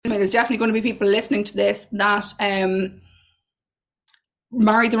there's definitely going to be people listening to this that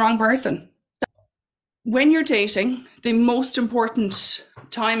marry the wrong person. When you're dating, the most important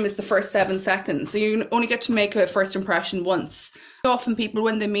time is the first 7 seconds. So you only get to make a first impression once. Often people,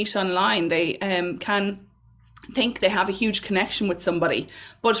 when they meet online, they can think they have a huge connection with somebody,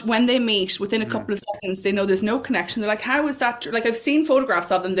 but when they meet, within a couple of seconds, they know there's no connection. They're like, how is that? Like, I've seen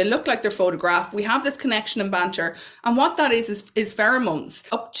photographs of them, they look like they're photographed, we have this connection and banter, and what that is pheromones.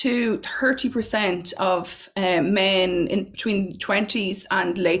 Up to 30% of men in between 20s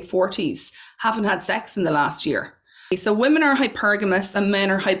and late 40s haven't had sex in the last year. So women are hypergamous and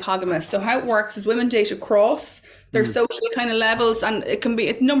men are hypogamous. So how it works is women date across their social kind of levels, and it can be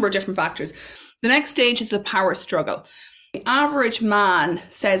a number of different factors. The next stage is the power struggle. The average man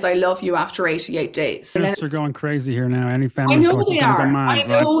says, I love you after 88 days. They're going crazy here now. Any family? I know they are. I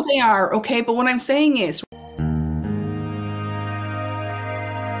know they are. Okay. But what I'm saying is,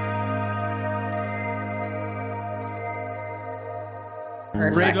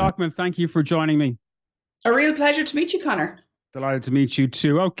 Mairead Loughman, thank you for joining me. A real pleasure to meet you, Connor. Delighted to meet you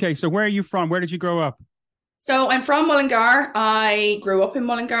too. Okay. So where are you from? Where did you grow up? So I'm from Mullingar. I grew up in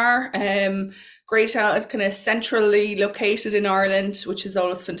Mullingar. Great, kind of centrally located in Ireland, which is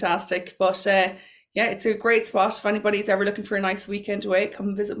always fantastic. But yeah, it's a great spot. If anybody's ever looking for a nice weekend away, come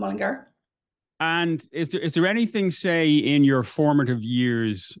and visit Mullingar. And is there anything, say, in your formative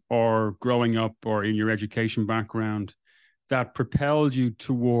years or growing up or in your education background that propelled you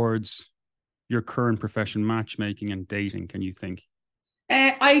towards your current profession, matchmaking and dating, can you think?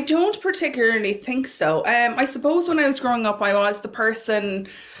 I don't particularly think so. I suppose when I was growing up, I was the person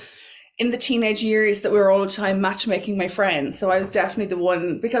in the teenage years that we were all the time matchmaking my friends. So I was definitely the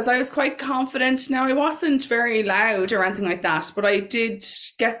one, because I was quite confident. Now, I wasn't very loud or anything like that, but I did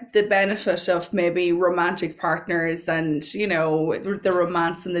get the benefit of maybe romantic partners and, you know, the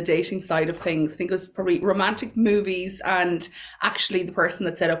romance and the dating side of things. I think it was probably romantic movies and actually the person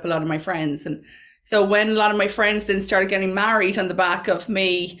that set up a lot of my friends. And so when a lot of my friends then started getting married on the back of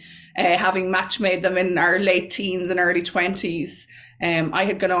me having match made them in our late teens and early 20s, I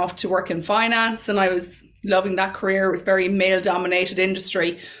had gone off to work in finance and I was loving that career. It was a very male-dominated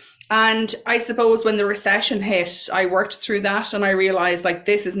industry. And I suppose when the recession hit, I worked through that and I realized, like,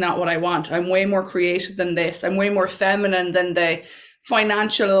 this is not what I want. I'm way more creative than this. I'm way more feminine than the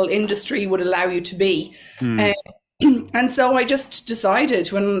financial industry would allow you to be. And so I just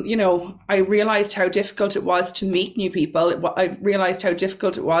decided, when, you know, I realized how difficult it was to meet new people. I realized how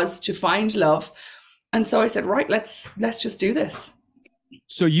difficult it was to find love. And so I said, right, let's just do this.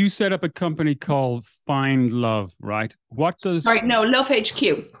 So you set up a company called Find Love, right? What does... Sorry, no, Love HQ.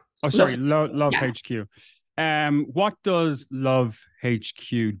 Oh, sorry, Love HQ. What does Love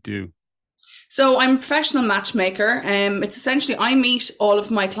HQ do? So I'm a professional matchmaker. It's essentially, I meet all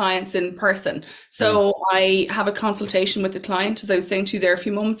of my clients in person. So I have a consultation with the client, as I was saying to you there a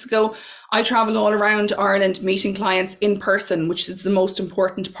few moments ago. I travel all around Ireland meeting clients in person, which is the most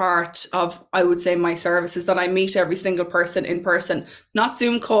important part of, I would say, my service, is that I meet every single person in person, not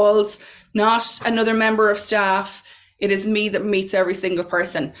Zoom calls, not another member of staff. It is me that meets every single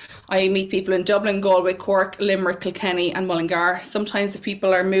person. I meet people in Dublin, Galway, Cork, Limerick, Kilkenny and Mullingar. Sometimes if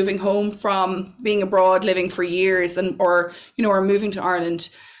people are moving home from being abroad, living for years, or are moving to Ireland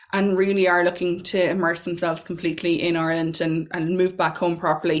and really are looking to immerse themselves completely in Ireland and move back home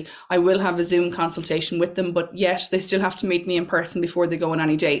properly, I will have a Zoom consultation with them, but yet they still have to meet me in person before they go on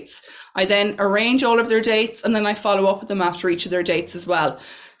any dates. I then arrange all of their dates and then I follow up with them after each of their dates as well.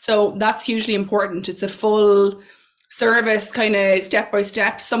 So that's hugely important. It's a full service, kind of step by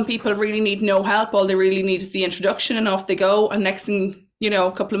step. Some people really need no help. All they really need is the introduction and off they go. And next thing, you know,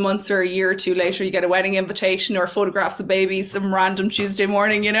 a couple of months or a year or two later, you get a wedding invitation or photographs of babies some random Tuesday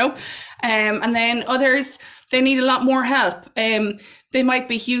morning, you know. And then others, they need a lot more help. They might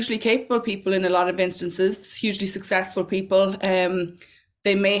be hugely capable people in a lot of instances, hugely successful people.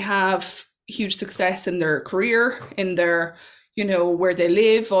 They may have huge success in their career, in their, you know, where they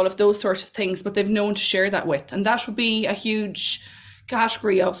live, all of those sorts of things, but they've no one to share that with. And that would be a huge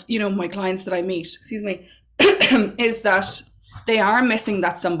category of, you know, my clients that I meet, is that they are missing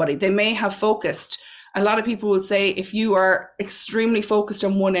that somebody. They may have focused. A lot of people would say if you are extremely focused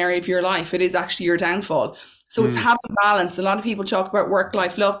on one area of your life, it is actually your downfall. So it's having balance. A lot of people talk about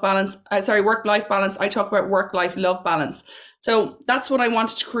work-life balance. I talk about work-life love balance. So that's what I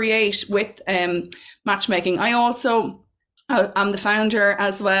wanted to create with matchmaking. I'm the founder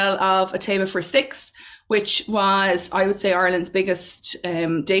as well of A Table for Six, which was, I would say, Ireland's biggest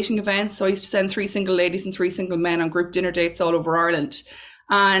dating event. So I used to send 3 single ladies and 3 single men on group dinner dates all over Ireland.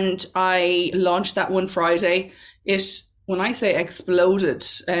 And I launched that one Friday. It When I say exploded,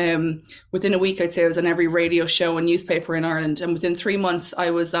 within a week, I'd say I was on every radio show and newspaper in Ireland. And within 3 months,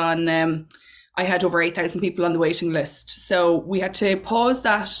 I was on, I had over 8,000 people on the waiting list. So we had to pause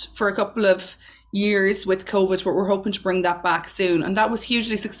that for a couple of years with COVID, but we're hoping to bring that back soon. And that was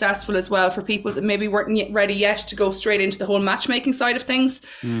hugely successful as well for people that maybe weren't yet ready yet to go straight into the whole matchmaking side of things,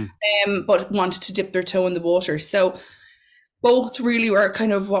 but wanted to dip their toe in the water. So both really are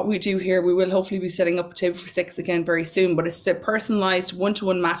kind of what we do here. We will hopefully be setting up a table for six again very soon, but it's the personalized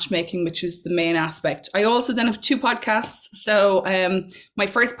one-to-one matchmaking, which is the main aspect. I also then have two podcasts. So my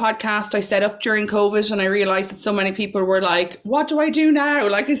first podcast I set up during COVID, and I realized that so many people were like, what do I do now?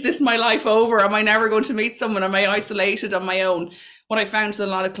 Like, is this my life over? Am I never going to meet someone? Am I isolated on my own? What I found with a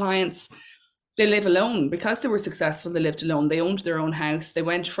lot of clients, they live alone. Because they were successful, they lived alone. They owned their own house. They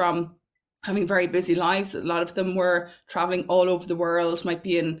went from having very busy lives. A lot of them were traveling all over the world, might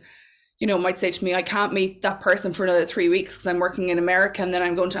be in, might say to me, I can't meet that person for another 3 weeks because I'm working in America, and then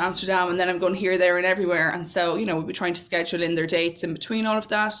I'm going to Amsterdam, and then I'm going here, there and everywhere. And so, we'll be trying to schedule in their dates in between all of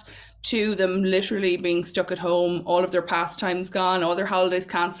that, to them literally being stuck at home, all of their pastimes gone, all their holidays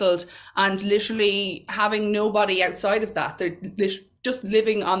cancelled, and literally having nobody outside of that. They're just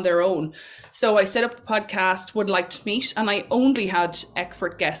living on their own. So I set up the podcast, Would Like to Meet, and I only had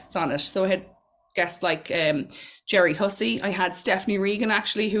expert guests on it. So I had guests like Jerry Hussey. I had Stephanie Regan,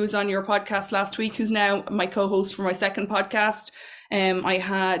 actually, who was on your podcast last week, who's now my co-host for my second podcast. I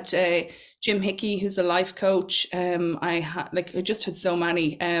had Jim Hickey, who's a life coach. I just had so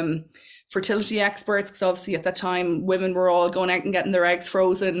many fertility experts, because obviously at that time women were all going out and getting their eggs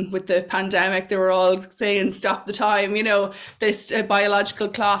frozen with the pandemic. They were all saying stop the time, this biological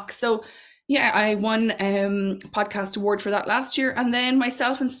clock. So yeah, I won podcast award for that last year. And then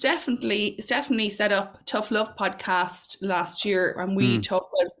myself and Stephanie set up Tough Love podcast last year, and we talk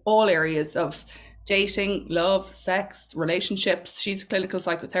about all areas of dating, love, sex, relationships. She's a clinical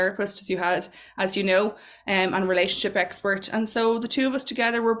psychotherapist, as you know, and relationship expert. And so the two of us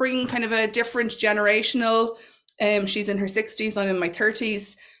together, we're bringing kind of a different generational. She's in her 60s, I'm in my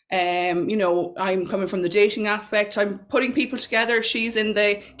 30s. I'm coming from the dating aspect. I'm putting people together. She's in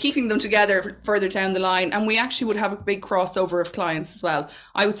the keeping them together further down the line. And we actually would have a big crossover of clients as well.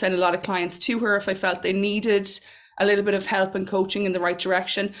 I would send a lot of clients to her if I felt they needed a little bit of help and coaching in the right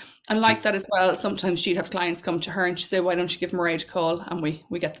direction. And like that as well, sometimes she'd have clients come to her and she'd say, why don't you give Mairead a call? And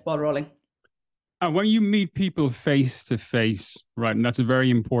we get the ball rolling. And when you meet people face to face, right, and that's a very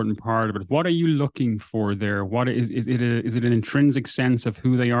important part of it, what are you looking for there? What is it an intrinsic sense of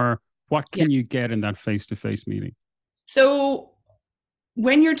who they are? What can you get in that face to face meeting? So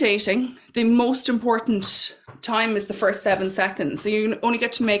when you're dating, the most important time is the first 7 seconds. So you only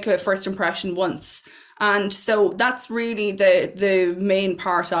get to make a first impression once. And so that's really the main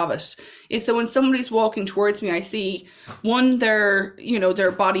part of it. Is so when somebody's walking towards me, I see one, their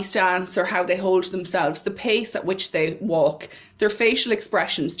body stance or how they hold themselves, the pace at which they walk, their facial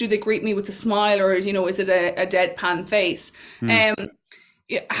expressions. Do they greet me with a smile, or is it a deadpan face?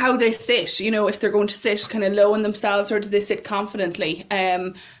 How they sit, if they're going to sit kind of low in themselves, or do they sit confidently?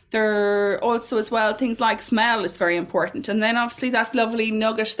 There are also as well things like smell is very important. And then obviously that lovely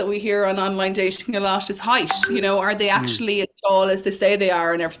nugget that we hear on online dating a lot is height. Are they actually as tall as they say they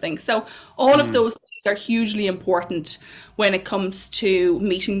are and everything? So all of those things are hugely important when it comes to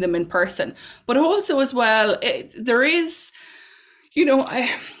meeting them in person. But also as well, there is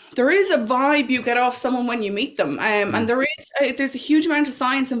a vibe you get off someone when you meet them. And there's a huge amount of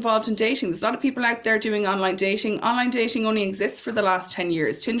science involved in dating. There's a lot of people out there doing online dating. Online dating only exists for the last 10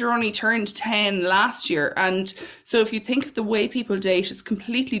 years. Tinder only turned 10 last year. And so if you think of the way people date, it's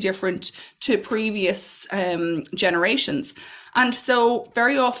completely different to previous generations. And so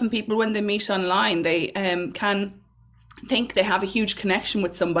very often people, when they meet online, they can think they have a huge connection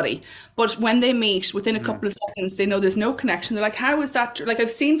with somebody, but when they meet, within a couple of seconds they know there's no connection. They're like, how is that? Like, I've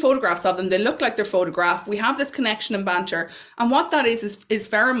seen photographs of them, they look like they're photographed, we have this connection and banter, and what that is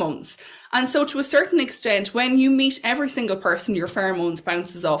pheromones. And so to a certain extent, when you meet every single person, your pheromones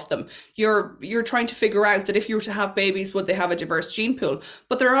bounces off them. You're trying to figure out that if you were to have babies, would they have a diverse gene pool?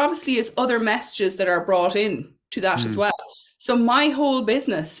 But there obviously is other messages that are brought in to that as well. So my whole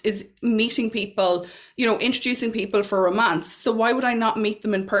business is meeting people, introducing people for romance. So why would I not meet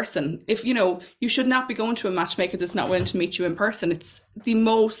them in person? If, you should not be going to a matchmaker that's not willing to meet you in person. It's the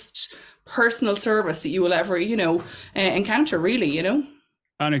most personal service that you will ever, encounter, really, And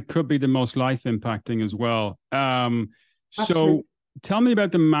it could be the most life impacting as well. So tell me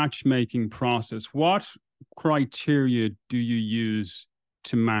about the matchmaking process. What criteria do you use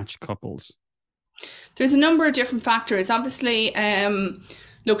to match couples? There's a number of different factors. Obviously,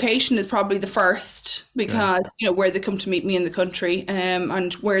 Location is probably the first because, where they come to meet me in the country,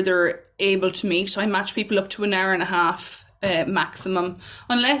 and where they're able to meet. I match people up to an hour and a half maximum,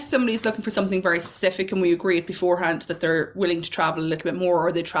 unless somebody's looking for something very specific and we agree it beforehand that they're willing to travel a little bit more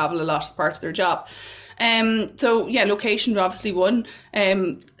or they travel a lot as part of their job. So yeah, location obviously one.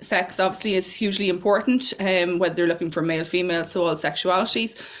 Sex obviously is hugely important, whether they're looking for male, female, so all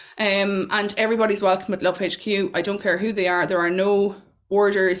sexualities. And everybody's welcome at Love HQ. I don't care who they are. There are no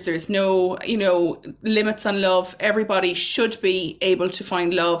borders. There's no, limits on love. Everybody should be able to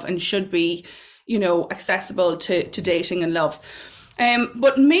find love and should be, accessible to dating and love.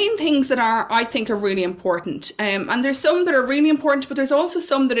 But main things that I think are really important. And there's some that are really important, but there's also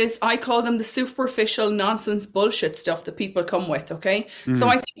some that is, I call them the superficial nonsense bullshit stuff that people come with. Okay. So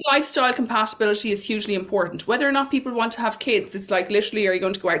I think lifestyle compatibility is hugely important. Whether or not people want to have kids, it's like literally, are you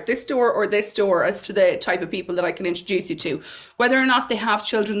going to go out this door or this door as to the type of people that I can introduce you to? Whether or not they have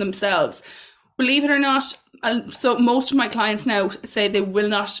children themselves. Believe it or not, so most of my clients now say they will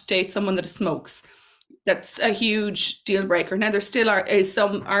not date someone that smokes. That's a huge deal breaker. Now there still are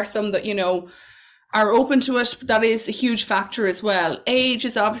some that, are open to it, but that is a huge factor as well. Age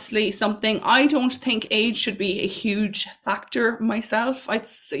is obviously something. I don't think age should be a huge factor myself.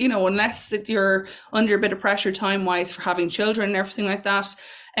 Unless you're under a bit of pressure time wise for having children and everything like that.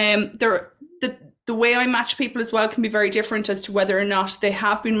 The way I match people as well can be very different as to whether or not they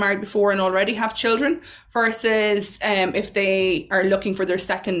have been married before and already have children versus if they are looking for their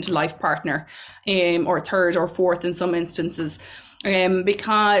second life partner, or third or fourth in some instances,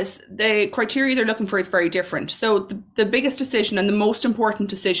 because the criteria they're looking for is very different. So the biggest decision and the most important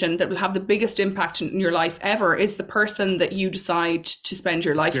decision that will have the biggest impact in your life ever is the person that you decide to spend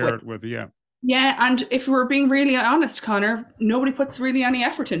your life with. Yeah, and if we're being really honest, Connor, nobody puts really any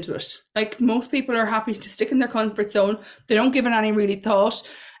effort into it. Like, most people are happy to stick in their comfort zone. They don't give it any really thought.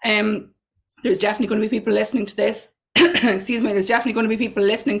 There's definitely going to be people listening to this. Excuse me. There's definitely going to be people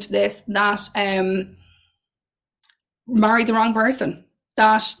listening to this that married the wrong person,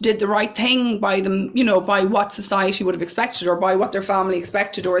 that did the right thing by them, by what society would have expected or by what their family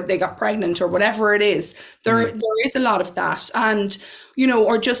expected, or they got pregnant or whatever it is. There is a lot of that. And,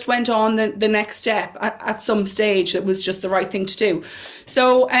 or just went on the next step at some stage that was just the right thing to do.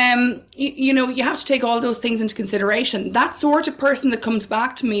 So, you have to take all those things into consideration. That sort of person that comes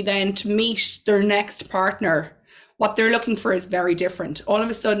back to me then to meet their next partner, what they're looking for is very different. All of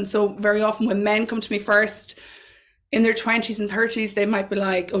a sudden, so very often when men come to me first, in their 20s and 30s, they might be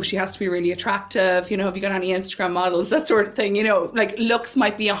like, oh, she has to be really attractive. Have you got any Instagram models? That sort of thing. Like looks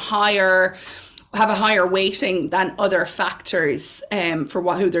might be have a higher weighting than other factors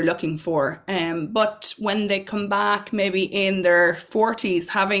for who they're looking for. But when they come back, maybe in their 40s,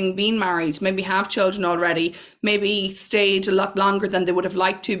 having been married, maybe have children already, maybe stayed a lot longer than they would have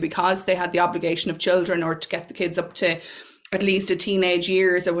liked to because they had the obligation of children or to get the kids up to at least a teenage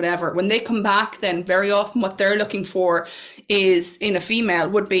years or whatever. When they come back, then very often what they're looking for is in a female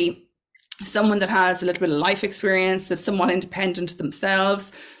would be someone that has a little bit of life experience, that's somewhat independent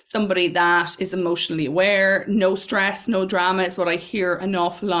themselves, somebody that is emotionally aware, no stress, no drama is what I hear an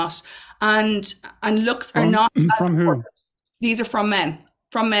awful lot. And looks are not from who? These are from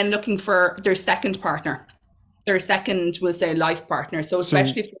men looking for their second partner. Their second, we'll say, life partner. So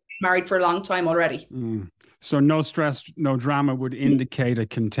especially if you're married for a long time already. So no stress, no drama would indicate a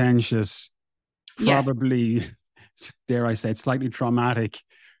contentious, probably, dare I say, it's slightly traumatic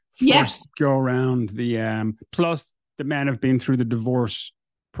first go around. The plus the men have been through the divorce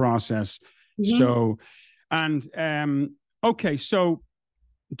process. So, and okay, so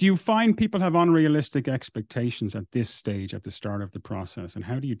do you find people have unrealistic expectations at this stage, at the start of the process, and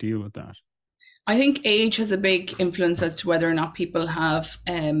how do you deal with that? I think age has a big influence as to whether or not people have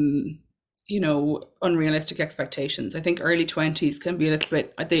unrealistic expectations. I think early 20s can be a little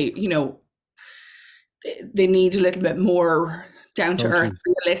bit, they need a little bit more down to earth,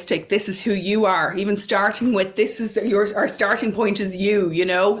 realistic. This is who you are. Even starting with, this is our starting point is you,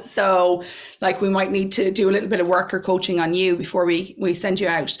 so like we might need to do a little bit of work or coaching on you before we send you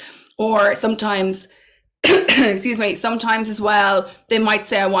out. Or sometimes, excuse me, sometimes as well, they might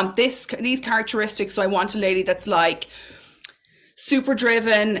say, I want these characteristics. So I want a lady that's like super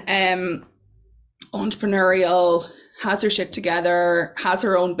driven, entrepreneurial, has her shit together, has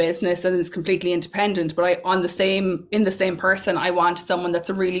her own business and is completely independent. But in the same person, I want someone that's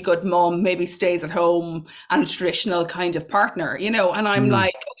a really good mom, maybe stays at home, and a traditional kind of partner, and I'm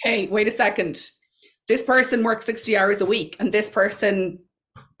like, okay, wait a second. This person works 60 hours a week and this person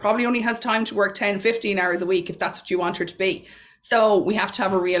probably only has time to work 10, 15 hours a week if that's what you want her to be. So we have to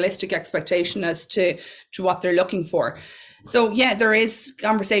have a realistic expectation as to what they're looking for. So yeah, there is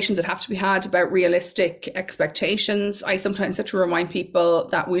conversations that have to be had about realistic expectations. I sometimes have to remind people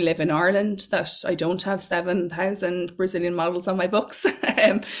that we live in Ireland, that I don't have 7,000 Brazilian models on my books.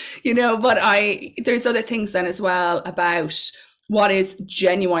 But there's other things then as well about what is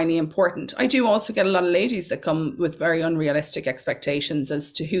genuinely important. I do also get a lot of ladies that come with very unrealistic expectations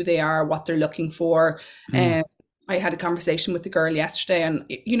as to who they are, what they're looking for. I had a conversation with the girl yesterday, and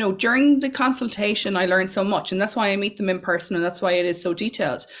during the consultation I learned so much, and that's why I meet them in person, and that's why it is so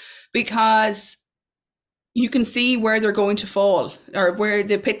detailed, because you can see where they're going to fall or where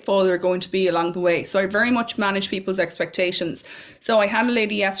the pitfall they're going to be along the way. So I very much manage people's expectations. So I had a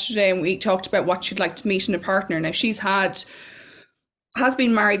lady yesterday and we talked about what she'd like to meet in a partner. Now has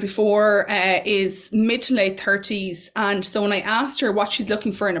been married before, is mid to late 30s. And so when I asked her what she's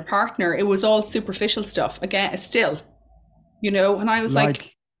looking for in a partner, it was all superficial stuff. Again, still, and I was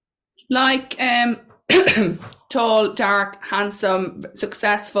like tall, dark, handsome,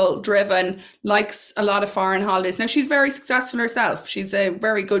 successful, driven, likes a lot of foreign holidays. Now she's very successful herself. She's a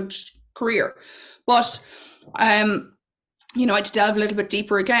very good career, but, I had to delve a little bit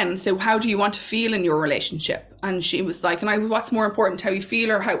deeper again. So how do you want to feel in your relationship? And she was like, what's more important, how you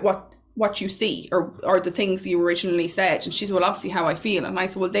feel or what you see or the things you originally said? And she's, well, obviously how I feel. And I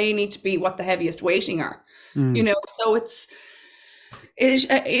said, well, they need to be what the heaviest weighting are, so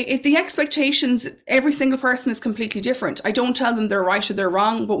the expectations, every single person is completely different. I don't tell them they're right or they're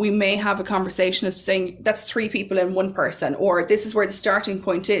wrong, but we may have a conversation of saying that's 3 people in one person, or this is where the starting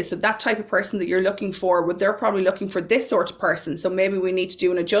point is. So that type of person that you're looking for, they're probably looking for this sort of person. So maybe we need to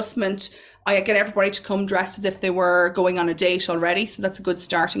do an adjustment. I get everybody to come dressed as if they were going on a date already. So that's a good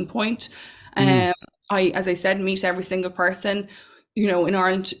starting point. I, as I said, meet every single person. In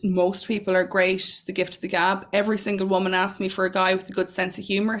Ireland, most people are great, the gift of the gab. Every single woman asks me for a guy with a good sense of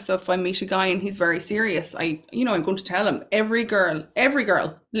humour. So if I meet a guy and he's very serious, I'm going to tell him, every girl,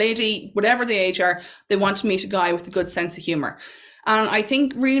 lady, whatever the age are, they want to meet a guy with a good sense of humour. And I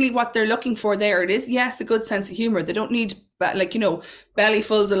think really what they're looking for there, it is, yes, a good sense of humour. They don't need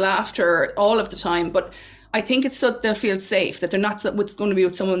bellyfuls of laughter all of the time, but I think it's so they'll feel safe, that they're not going to be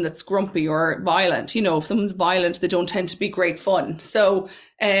with someone that's grumpy or violent. If someone's violent, they don't tend to be great fun. So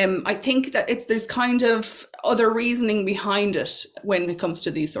I think that there's kind of other reasoning behind it when it comes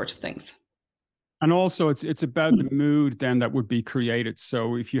to these sorts of things. And also it's about the mood then that would be created.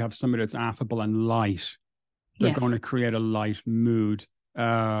 So if you have somebody that's affable and light, they're going to create a light mood.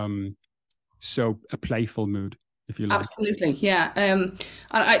 So a playful mood, if you like. Absolutely, yeah. And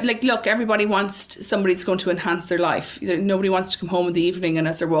look, everybody wants somebody that's going to enhance their life. Nobody wants to come home in the evening and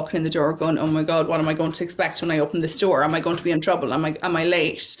as they're walking in the door going, oh my God, what am I going to expect when I open this door? Am I going to be in trouble? Am I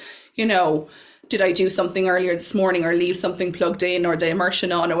late? Did I do something earlier this morning or leave something plugged in or the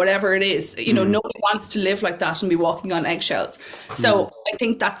immersion on or whatever it is? Nobody wants to live like that and be walking on eggshells. So I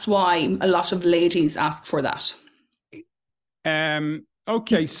think that's why a lot of ladies ask for that.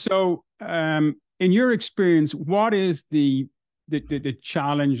 Okay, so in your experience, what is the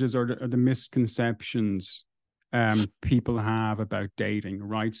challenges or the misconceptions people have about dating,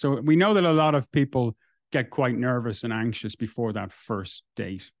 right? So we know that a lot of people get quite nervous and anxious before that first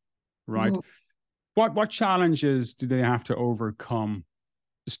date, right? What challenges do they have to overcome,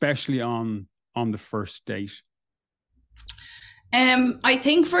 especially on the first date? I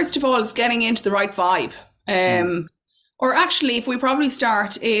think first of all, it's getting into the right vibe. Or actually, if we probably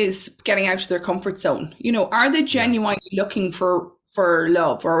start is getting out of their comfort zone. Are they genuinely looking for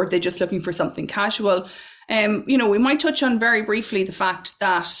love, or are they just looking for something casual? We might touch on very briefly the fact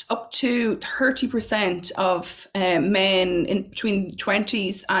that up to 30% of men in between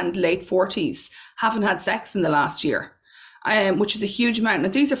 20s and late 40s haven't had sex in the last year, which is a huge amount. Now,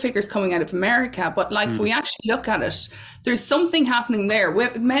 these are figures coming out of America, but if we actually look at it, there's something happening there.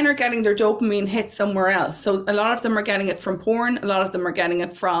 Men are getting their dopamine hit somewhere else. So a lot of them are getting it from porn. A lot of them are getting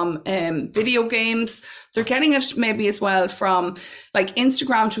it from video games. They're getting it maybe as well from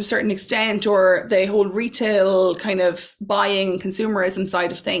Instagram to a certain extent, or the whole retail kind of buying consumerism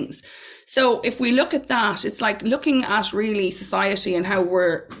side of things. So if we look at that, it's like looking at really society and how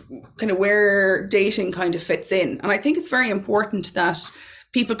we're kind of where dating kind of fits in. And I think it's very important that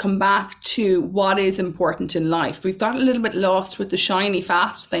people come back to what is important in life. We've got a little bit lost with the shiny,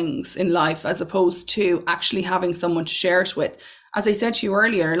 fast things in life, as opposed to actually having someone to share it with. As I said to you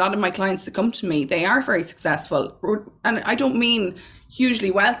earlier, a lot of my clients that come to me, they are very successful. And I don't mean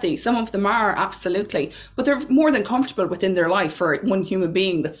hugely wealthy. Some of them are, absolutely. But they're more than comfortable within their life for one human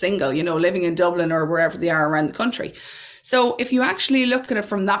being that's single, living in Dublin or wherever they are around the country. So if you actually look at it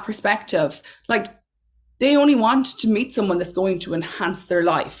from that perspective, they only want to meet someone that's going to enhance their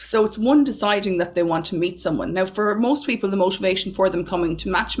life. So it's one deciding that they want to meet someone. Now, for most people, the motivation for them coming to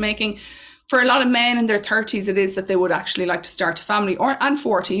matchmaking, for a lot of men in their 30s, it is that they would actually like to start a family, and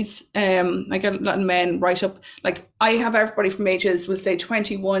 40s. I get a lot of men right up, like I have everybody from ages, we'll say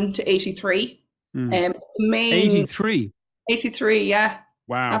 21 to 83. 83? 83, yeah.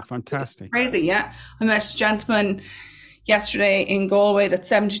 Wow, fantastic. Crazy, yeah. I met a gentleman yesterday in Galway that's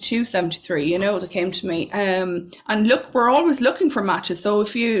 72, 73, that came to me. And look, we're always looking for matches. So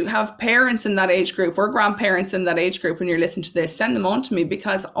if you have parents in that age group or grandparents in that age group and you're listening to this, send them on to me,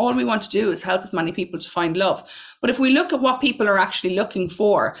 because all we want to do is help as many people to find love. But if we look at what people are actually looking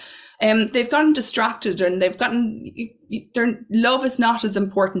for, they've gotten distracted and their love is not as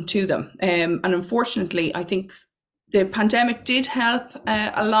important to them. And unfortunately, I think the pandemic did help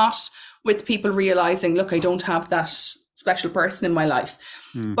a lot with people realizing, look, I don't have that special person in my life.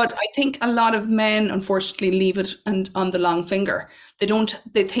 But I think a lot of men, unfortunately, leave it on the long finger. They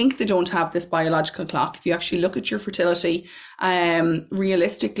think they don't have this biological clock. If you actually look at your fertility,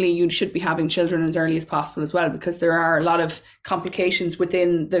 realistically, you should be having children as early as possible as well, because there are a lot of complications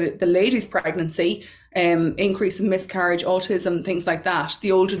within the lady's pregnancy, increase in miscarriage, autism, things like that,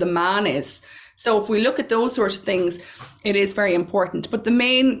 the older the man is. So if we look at those sorts of things, it is very important. But the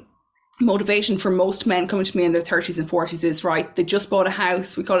main motivation for most men coming to me in their 30s and 40s is, right, they just bought a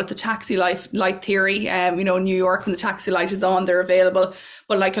house. We call it the taxi light theory. In New York, when the taxi light is on, they're available.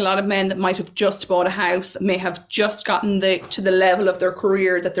 But like a lot of men that might have just bought a house, that may have just gotten to the level of their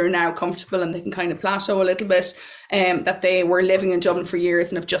career that they're now comfortable and they can kind of plateau a little bit, that they were living in Dublin for years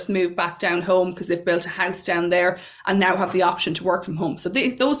and have just moved back down home because they've built a house down there and now have the option to work from home. So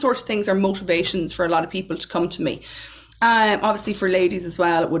those sorts of things are motivations for a lot of people to come to me. Obviously for ladies as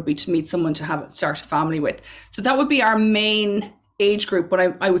well, it would be to meet someone to start a family with. So that would be our main age group, but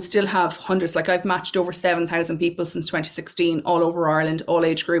I would still have hundreds. Like I've matched over 7,000 people since 2016, all over Ireland, all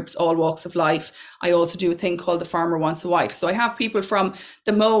age groups, all walks of life. I also do a thing called the Farmer Wants a Wife. So I have people from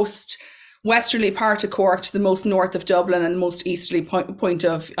the most westerly part of Cork to the most north of Dublin and the most easterly point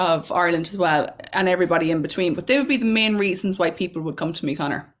of Ireland as well, and everybody in between. But they would be the main reasons why people would come to me,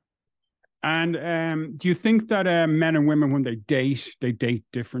 Conor. And do you think that men and women, when they date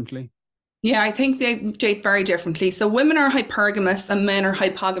differently? Yeah, I think they date very differently. So women are hypergamous and men are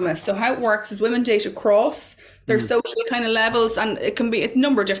hypogamous. So how it works is women date across their social kind of levels, and it can be a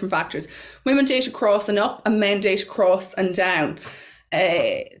number of different factors. Women date across and up, and men date across and down.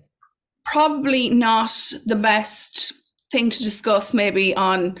 Probably not the best thing to discuss maybe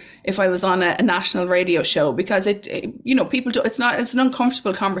if I was on a national radio show, because people do, it's an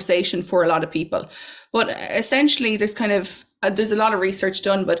uncomfortable conversation for a lot of people. But essentially there's a lot of research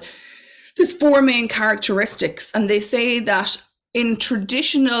done, but there's 4 main characteristics, and they say that in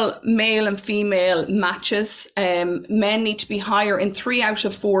traditional male and female matches, men need to be higher in 3 out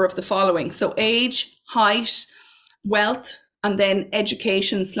of 4 of the following. So age, height, wealth, and then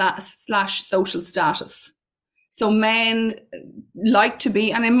education slash social status. So men like to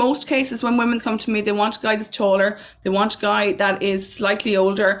be, and in most cases when women come to me, they want a guy that's taller, they want a guy that is slightly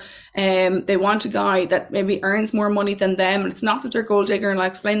older, they want a guy that maybe earns more money than them. And it's not that they're gold digger, and I'll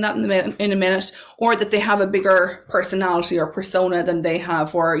explain that in a minute, or that they have a bigger personality or persona than they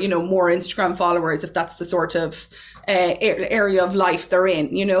have, or, more Instagram followers, if that's the sort of area of life they're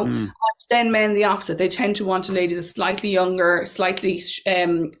in, Then men, the opposite. They tend to want a lady that's slightly younger, slightly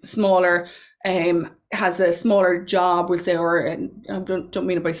smaller, has a smaller job, we'll say, or I don't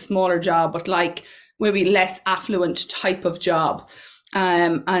mean it by smaller job, but like maybe less affluent type of job.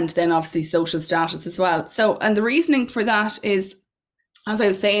 And then obviously social status as well. So, and the reasoning for that is, as I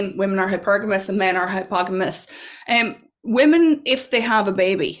was saying, women are hypergamous and men are hypogamous. Women, if they have a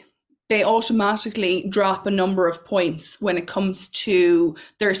baby, they automatically drop a number of points when it comes to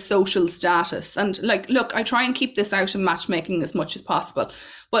their social status. And look, I try and keep this out of matchmaking as much as possible,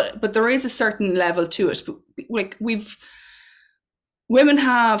 but there is a certain level to it. Like women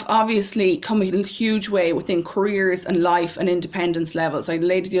have obviously come a huge way within careers and life and independence levels. I had a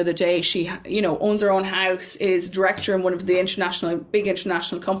lady the other day, she, owns her own house, is director in one of the big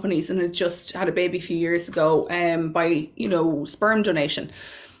international companies, and had just had a baby a few years ago, by, sperm donation.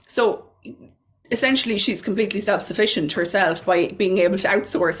 So essentially she's completely self-sufficient herself by being able to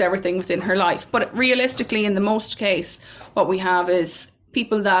outsource everything within her life. But realistically, in the most case, what we have is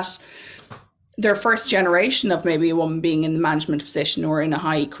people that they're first generation of maybe a woman being in the management position or in a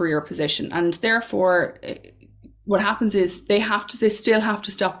high career position. And therefore what happens is they still have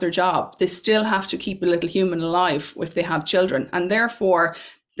to stop their job. They still have to keep a little human alive if they have children. And therefore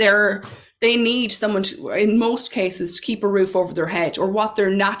their they need someone to, in most cases, to keep a roof over their head, or what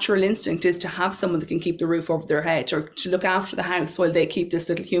their natural instinct is to have someone that can keep the roof over their head or to look after the house while they keep this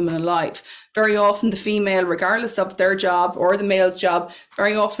little human alive. Very often the female, regardless of their job or the male's job,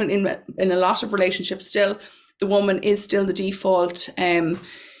 very often in a lot of relationships still, the woman is still the default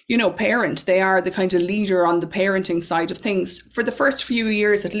parent. They are the kind of leader on the parenting side of things for the first few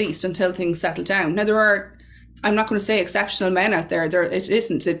years at least, until things settle down. Now, there are, I'm not going to say exceptional men out there. It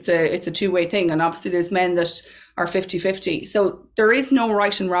isn't. It's a two-way thing. And obviously there's men that are 50-50. So there is no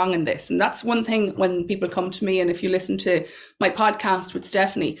right and wrong in this. And that's one thing when people come to me, and if you listen to my podcast with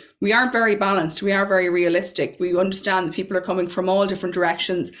Stephanie, we are very balanced. We are very realistic. We understand that people are coming from all different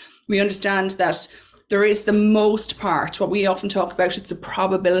directions. We understand that there is the most part, what we often talk about, it's the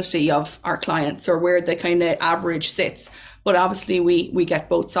probability of our clients or where the kind of average sits. But obviously we get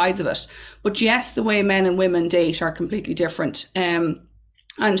both sides of it. But yes, the way men and women date are completely different. And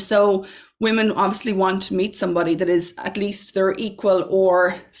so women obviously want to meet somebody that is at least their equal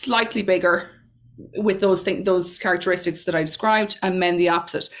or slightly bigger with those characteristics that I described, and men the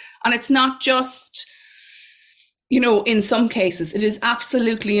opposite. And it's not just, in some cases, it is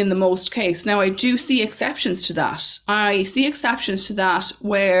absolutely in the most case. Now, I do see exceptions to that. I see exceptions to that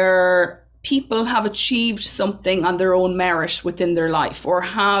where people have achieved something on their own merit within their life, or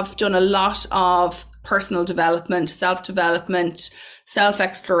have done a lot of personal development, self-development,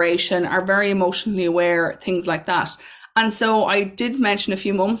 self-exploration, are very emotionally aware, things like that. And so I did mention a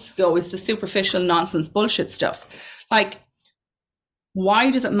few months ago is the superficial nonsense bullshit stuff. Like,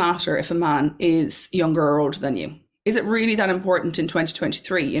 why does it matter if a man is younger or older than you? Is it really that important in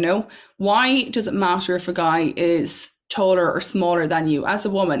 2023? Why does it matter if a guy is taller or smaller than you as a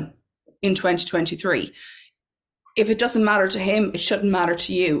woman in 2023? If it doesn't matter to him, it shouldn't matter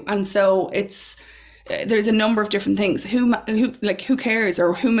to you. And so there's a number of different things. Who cares,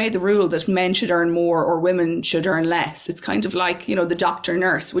 or who made the rule that men should earn more or women should earn less? It's kind of like, the doctor,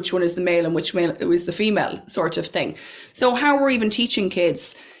 nurse, which one is the male and which male is the female sort of thing. So how we're even teaching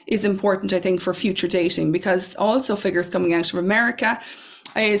kids is important, I think, for future dating, because also figures coming out of America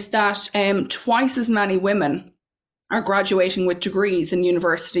is that twice as many women are graduating with degrees in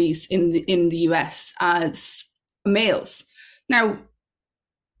universities in the US as males. Now,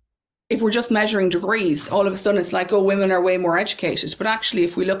 if we're just measuring degrees, all of a sudden it's like, oh, women are way more educated. But actually,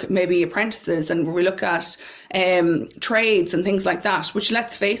 if we look at maybe apprentices and we look at trades and things like that, which,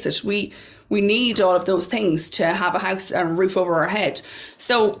 let's face it, we need all of those things to have a house and a roof over our head.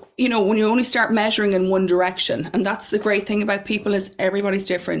 So, when you only start measuring in one direction, and that's the great thing about people, is everybody's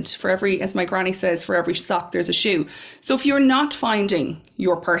different. For every, as my granny says, for every sock, there's a shoe. So if you're not finding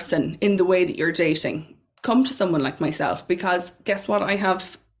your person in the way that you're dating, come to someone like myself, because guess what? I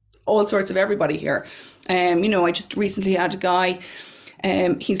have all sorts of everybody here. I just recently had a guy,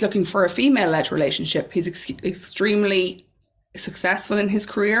 he's looking for a female-led relationship. He's extremely successful in his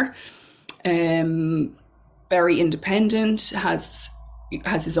career, very independent, has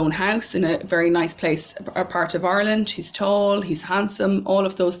his own house in a very nice place, a part of Ireland. He's tall, he's handsome, all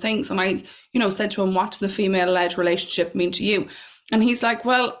of those things. And I, said to him, what does a female-led relationship mean to you? And he's like,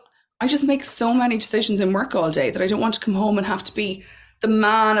 well, I just make so many decisions in work all day that I don't want to come home and have to be the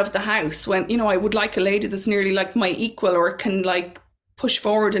man of the house, when, I would like a lady that's nearly like my equal, or can like push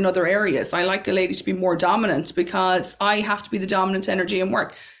forward in other areas. I like a lady to be more dominant because I have to be the dominant energy in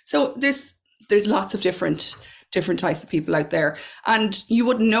work. So there's lots of different types of people out there, and you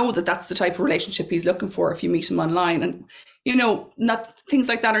wouldn't know that that's the type of relationship he's looking for if you meet him online. And not things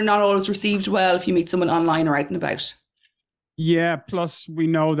like that are not always received well if you meet someone online or out and about. Yeah, plus we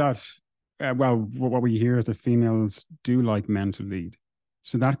know that what we hear is that females do like men to lead.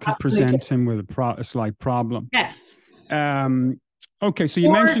 So that could present him with a slight problem. Yes. Okay, so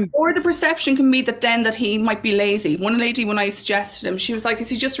you mentioned... Or the perception can be that he might be lazy. One lady, when I suggested him, she was like, is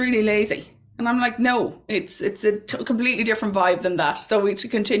he just really lazy? And I'm like, no, it's a completely different vibe than that. So we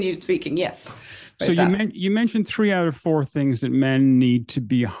should continue speaking, yes. So you mentioned 3 out of 4 things that men need to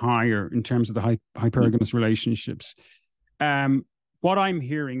be higher in terms of the hypergamous relationships. What I'm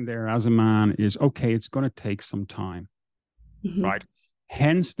hearing there as a man is, okay, it's going to take some time, right?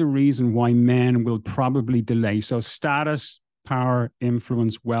 Hence the reason why men will probably delay. So status, power,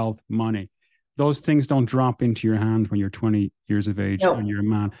 influence, wealth, money, those things don't drop into your hand when you're 20 years of age and you're a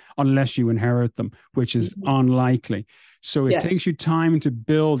man, unless you inherit them, which is unlikely. So it takes you time to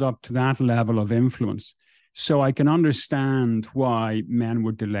build up to that level of influence. So I can understand why men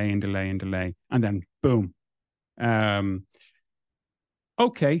would delay and delay and delay, and then boom.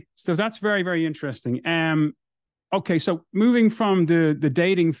 Okay, so that's very, very interesting. Okay, so moving from the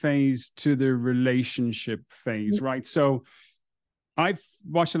dating phase to the relationship phase, right? So I've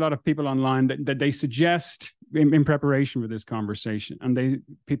watched a lot of people online that they suggest in preparation for this conversation, and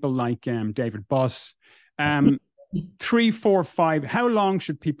people like David Buss, 3, 4, 5. How long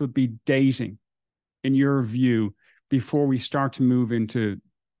should people be dating, in your view, before we start to move into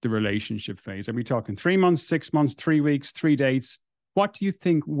the relationship phase? Are we talking 3 months, 6 months, 3 weeks, 3 dates? What do you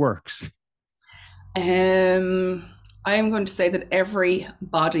think works? I'm going to say that every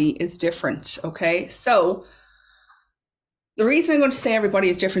body is different. Okay, so the reason I'm going to say everybody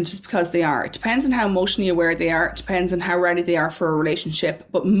is different is because they are. It depends on how emotionally aware they are. It depends on how ready they are for a relationship.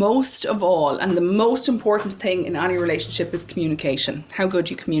 But most of all, and the most important thing in any relationship, is communication. How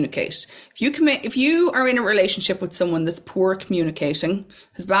good you communicate. If you are in a relationship with someone that's poor communicating,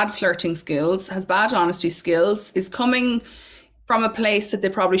 has bad flirting skills, has bad honesty skills, is coming from a place that they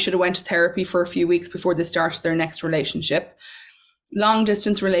probably should have went to therapy for a few weeks before they started their next relationship, long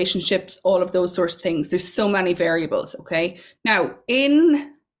distance relationships, all of those sorts of things. There's so many variables. Okay. Now,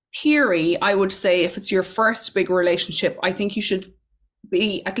 in theory, I would say if it's your first big relationship, I think you should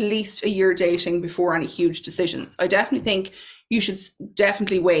be at least a year dating before any huge decisions. I definitely think you should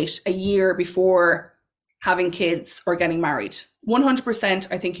definitely wait a year before having kids or getting married. 100%.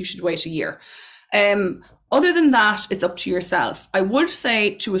 I think you should wait a year. Other than that, it's up to yourself. I would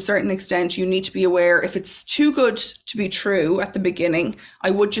say to a certain extent, you need to be aware if it's too good to be true at the beginning.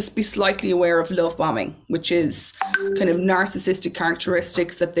 I would just be slightly aware of love bombing, which is kind of narcissistic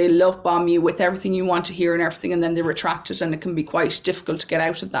characteristics that they love bomb you with everything you want to hear and everything, and then they retract it, and it can be quite difficult to get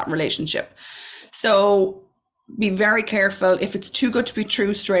out of that relationship. So be very careful. If it's too good to be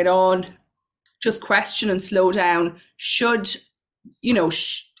true straight on, just question and slow down. Is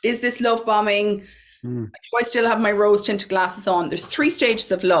this love bombing? Do I still have my rose tinted glasses on? There's 3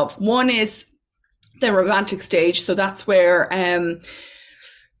 stages of love. One is the romantic stage. So that's where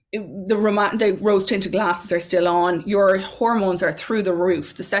the rose tinted glasses are still on. Your hormones are through the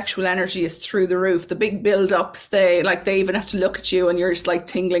roof. The sexual energy is through the roof. The big build-ups, they even have to look at you and you're just like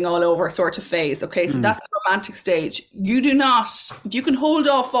tingling all over sort of phase. Okay, so that's the romantic stage. You do not, if you can hold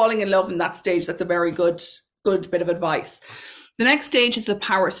off falling in love in that stage, that's a very good bit of advice. The next stage is the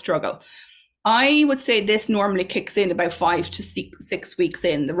power struggle. I would say this normally kicks in about 5 to 6 weeks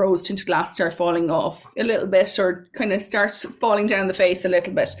in. The rose tinted glasses start falling off a little bit, or kind of starts falling down the face a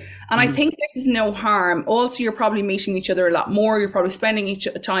little bit. And I think this is no harm. Also, you're probably meeting each other a lot more. You're probably spending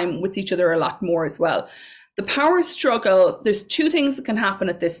time with each other a lot more as well. The power struggle, there's 2 things that can happen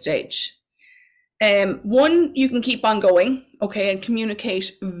at this stage. One, you can keep on going, okay, and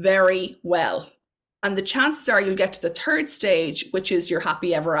communicate very well. And the chances are you'll get to the 3rd stage, which is your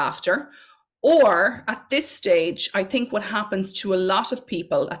happy ever after. Or at this stage, I think what happens to a lot of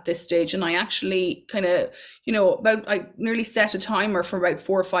people at this stage, and I actually kind of, I nearly set a timer for about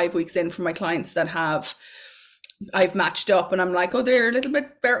 4 or 5 weeks in for my clients that I've matched up, and I'm like, oh,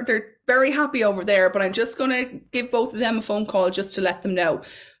 they're very happy over there, but I'm just going to give both of them a phone call just to let them know.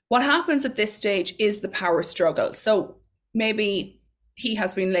 What happens at this stage is the power struggle. So maybe he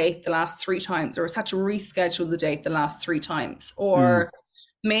has been late the last 3 times, or has had to reschedule the date the last 3 times, or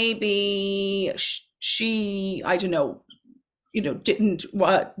maybe she, I don't know,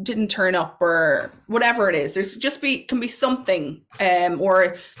 didn't turn up, or whatever it is. There's can be something,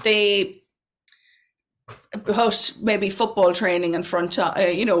 or they put maybe football training in front of,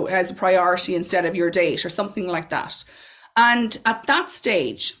 as a priority instead of your date, or something like that. And at that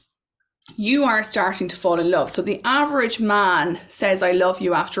stage, you are starting to fall in love. So the average man says, I love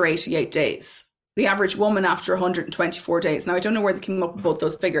you after 88 days. The average woman after 124 days. Now, I don't know where they came up with both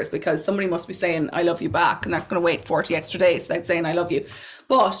those figures, because somebody must be saying, I love you back, and they're going to wait 40 extra days without saying, I love you.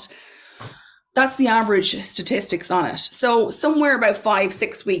 But that's the average statistics on it. So somewhere about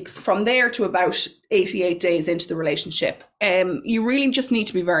 5-6 weeks from there to about 88 days into the relationship, you really just need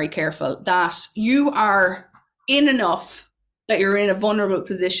to be very careful that you are in enough that you're in a vulnerable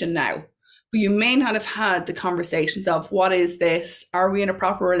position now. But you may not have had the conversations of, what is this? Are we in a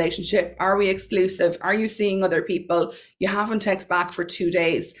proper relationship? Are we exclusive? Are you seeing other people? You haven't texted back for 2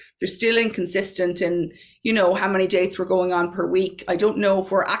 days. They're still inconsistent in, how many dates we're going on per week. I don't know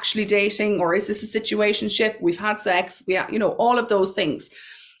if we're actually dating, or is this a situationship? We've had sex. All of those things.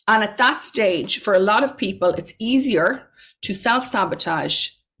 And at that stage, for a lot of people, it's easier to self-sabotage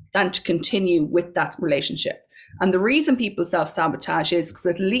than to continue with that relationship. And the reason people self-sabotage is because,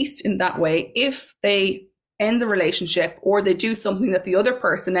 at least in that way, if they end the relationship, or they do something that the other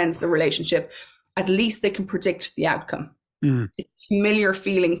person ends the relationship, at least they can predict the outcome. It's a familiar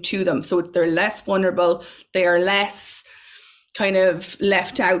feeling to them. So they're less vulnerable. They are less kind of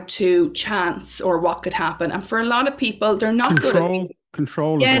left out to chance or what could happen. And for a lot of people, they're not control.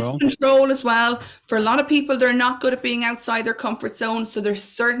 Control as Yes, well. control as well. For a lot of people, they're not good at being outside their comfort zone, so they're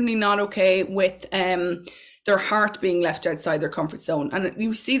certainly not okay with their heart being left outside their comfort zone. And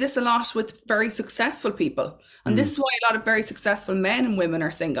you see this a lot with very successful people. And this is why a lot of very successful men and women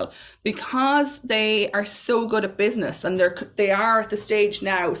are single, because they are so good at business, and they are at the stage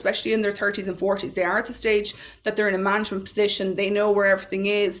now, especially in their 30s and 40s, they are at the stage that they're in a management position. They know where everything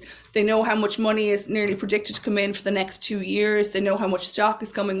is. They know how much money is nearly predicted to come in for the next 2 years. They know how much stock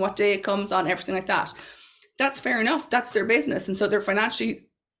is coming, what day it comes on, everything like that. That's fair enough. That's their business. And so they're financially,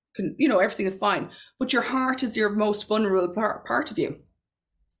 everything is fine. But your heart is your most vulnerable part of you.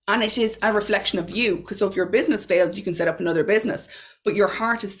 And it is a reflection of you. Because so if your business fails, you can set up another business. But your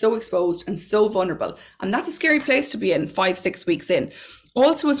heart is so exposed and so vulnerable. And that's a scary place to be in 5-6 weeks in.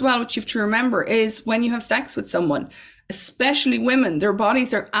 Also, as well, what you have to remember is when you have sex with someone, especially women, their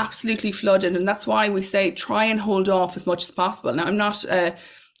bodies are absolutely flooded. And that's why we say try and hold off as much as possible. Now, I'm not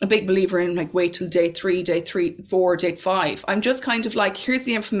a big believer in like wait till day 3, 4, day 5. I'm just kind of like, here's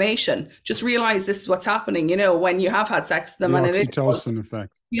the information. Just realize this is what's happening, when you have had sex with them. The oxytocin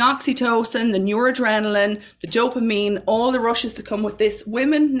effect. The oxytocin, the noradrenaline, the dopamine, all the rushes that come with this.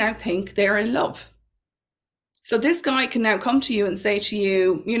 Women now think they're in love. So this guy can now come to you and say to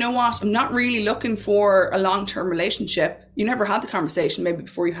you, you know what, I'm not really looking for a long-term relationship. You never had the conversation maybe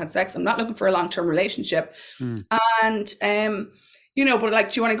before you had sex. I'm not looking for a long-term relationship. And, but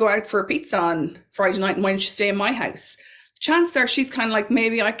like, do you want to go out for a pizza on Friday night and why don't you stay in my house? Chance there, she's kind of like,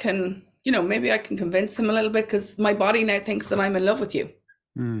 maybe I can convince him a little bit because my body now thinks that I'm in love with you.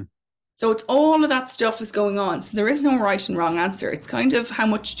 So it's all of that stuff is going on. So there is no right and wrong answer. It's kind of how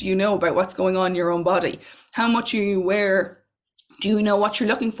much do you know about what's going on in your own body? How much are you aware? Do you know what you're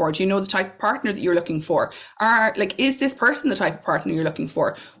looking for? Do you know the type of partner that you're looking for? Is this person the type of partner you're looking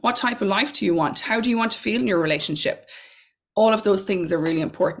for? What type of life do you want? How do you want to feel in your relationship? All of those things are really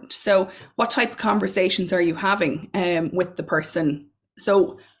important. So what type of conversations are you having with the person?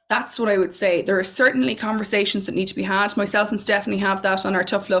 So that's what I would say. There are certainly conversations that need to be had. Myself and Stephanie have that on our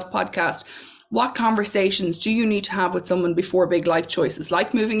Tough Love podcast. What conversations do you need to have with someone before big life choices,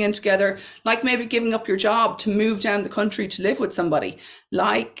 like moving in together, like maybe giving up your job to move down the country to live with somebody,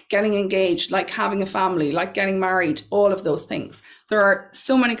 like getting engaged, like having a family, like getting married, all of those things. There are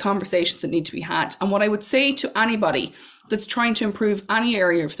so many conversations that need to be had. And what I would say to anybody that's trying to improve any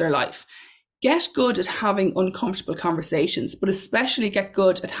area of their life, get good at having uncomfortable conversations, but especially get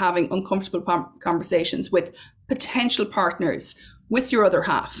good at having uncomfortable conversations with potential partners, with your other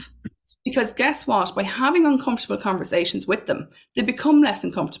half. Because guess what? By having uncomfortable conversations with them, they become less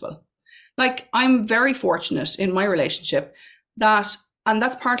uncomfortable. Like, I'm very fortunate in my relationship and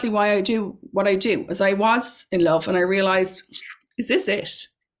that's partly why I do what I do, as I was in love and I realized, is this it?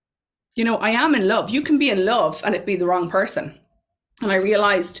 I am in love. You can be in love and it be the wrong person. And I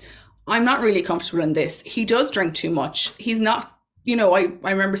realized I'm not really comfortable in this. He does drink too much. He's not, I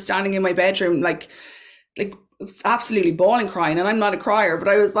remember standing in my bedroom, like absolutely bawling, crying. And I'm not a crier, but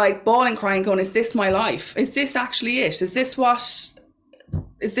I was like bawling, crying, going, is this my life? Is this actually it? Is this what's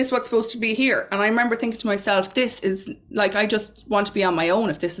supposed to be here? And I remember thinking to myself, this is like, I just want to be on my own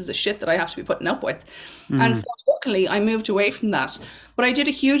if this is the shit that I have to be putting up with. And so luckily I moved away from that. But I did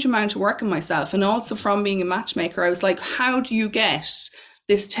a huge amount of work on myself. And also from being a matchmaker, I was like, how do you get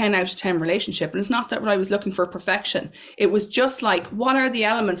this 10 out of 10 relationship? And it's not that I was looking for perfection. It was just like, what are the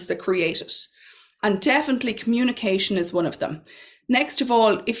elements that create it? And definitely communication is one of them. Next of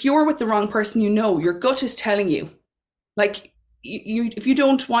all, if you're with the wrong person, your gut is telling you, like, if you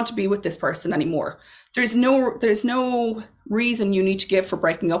don't want to be with this person anymore, there's no reason you need to give for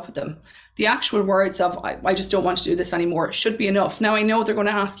breaking up with them. The actual words of, I just don't want to do this anymore, should be enough. Now, I know they're going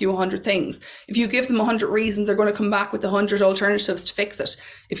to ask you 100 things. If you give them 100 reasons, they're going to come back with 100 alternatives to fix it.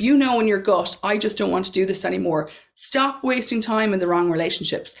 If you know in your gut, I just don't want to do this anymore, stop wasting time in the wrong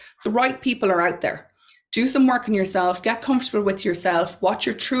relationships. The right people are out there. Do some work on yourself, get comfortable with yourself, what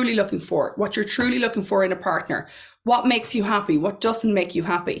you're truly looking for in a partner, what makes you happy, what doesn't make you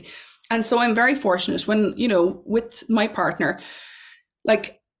happy. And so I'm very fortunate when, with my partner,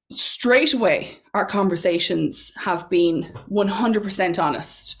 like straight away, our conversations have been 100%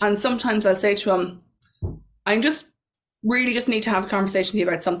 honest. And sometimes I'll say to him, I just need to have a conversation with you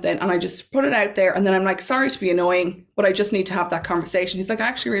about something. And I just put it out there. And then I'm like, sorry to be annoying, but I just need to have that conversation. He's like, I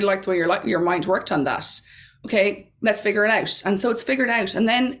actually really like the way your mind worked on that. Okay, let's figure it out. And so it's figured out. And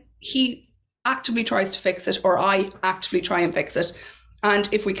then he actively tries to fix it, or I actively try and fix it. And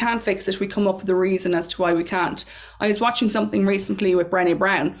if we can't fix it, we come up with a reason as to why we can't. I was watching something recently with Brené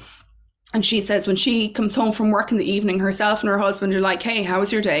Brown, And she says when she comes home from work in the evening, herself and her husband are like, hey, how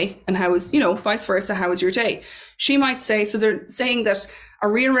was your day? And how was, vice versa, how was your day? She might say, so they're saying that a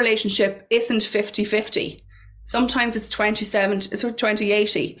real relationship isn't 50-50. Sometimes it's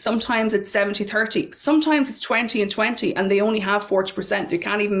 20-80. Sometimes it's 70-30. Sometimes it's 20 and 20, and they only have 40%. They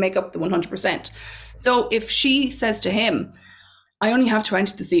can't even make up the 100%. So if she says to him, I only have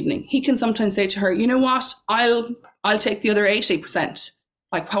 20 this evening, he can sometimes say to her, you know what, I'll take the other 80%.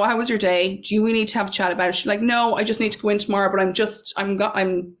 Like, how was your day? Do we need to have a chat about it? She's like, no, I just need to go in tomorrow, but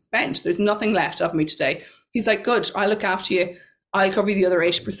I'm spent. There's nothing left of me today. He's like, good, I'll look after you. I'll cover you the other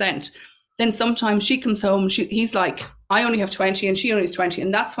 80%. Then sometimes she comes home, he's like, I only have 20 and she only has 20.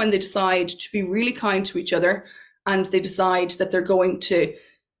 And that's when they decide to be really kind to each other. And they decide that they're going to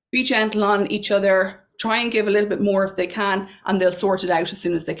be gentle on each other, try and give a little bit more if they can, and they'll sort it out as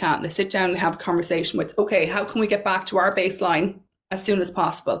soon as they can. They sit down and have a conversation with, okay, how can we get back to our baseline as soon as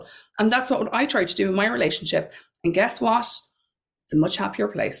possible? And that's what I try to do in my relationship. And guess what? It's a much happier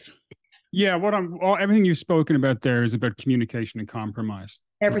place. Yeah, everything you've spoken about there is about communication and compromise.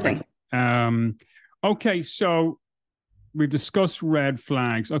 Everything. Right? Okay, so we've discussed red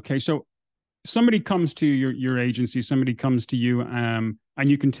flags. Okay, so somebody comes to your agency, somebody comes to you, and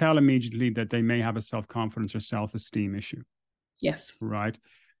you can tell immediately that they may have a self-confidence or self-esteem issue. Yes. Right.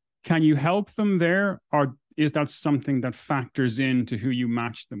 Can you help them there, or is that something that factors into who you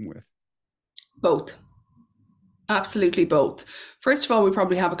match them with? Both. Absolutely both. First of all, we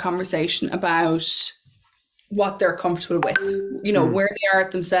probably have a conversation about what they're comfortable with, where they are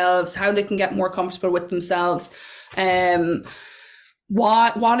themselves, how they can get more comfortable with themselves,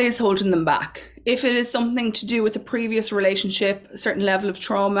 what is holding them back. If it is something to do with the previous relationship, a certain level of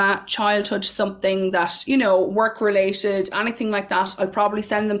trauma, childhood, something that, work related, anything like that, I'll probably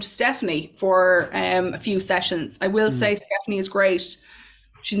send them to Stephanie for a few sessions. I will say Stephanie is great.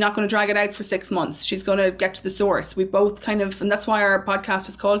 She's not going to drag it out for 6 months. She's going to get to the source. We both and that's why our podcast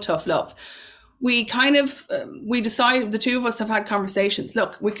is called Tough Love. We decide, the two of us have had conversations.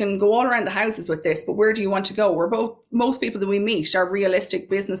 Look, we can go all around the houses with this, but where do you want to go? Most people that we meet are realistic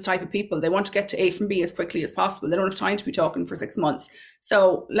business type of people. They want to get to A from B as quickly as possible. They don't have time to be talking for 6 months.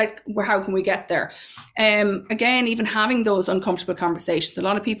 So how can we get there? Again, even having those uncomfortable conversations. A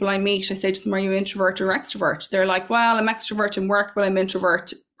lot of people I meet, I say to them, are you introvert or extrovert? They're like, well, I'm extrovert in work, but I'm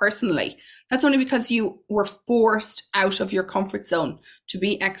introvert personally. That's only because you were forced out of your comfort zone to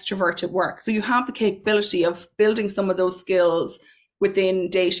be extrovert at work. So you have the capability of building some of those skills within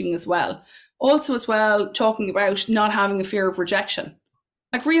dating as well. Also as well, talking about not having a fear of rejection.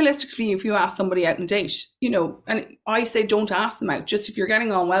 Like realistically, if you ask somebody out on a date, and I say don't ask them out. Just if you're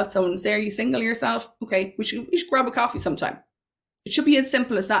getting on well with someone, say, are you single yourself? Okay, we should grab a coffee sometime. It should be as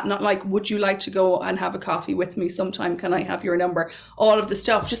simple as that, not like, would you like to go and have a coffee with me sometime? Can I have your number? All of the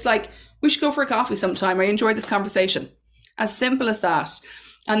stuff, just like, we should go for a coffee sometime. I enjoyed this conversation. As simple as that.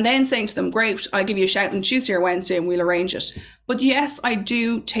 And then saying to them, great, I'll give you a shout on Tuesday or Wednesday and we'll arrange it. But yes, I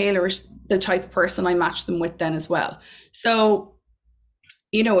do tailor the type of person I match them with then as well. So,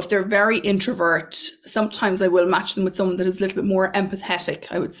 if they're very introvert, sometimes I will match them with someone that is a little bit more empathetic,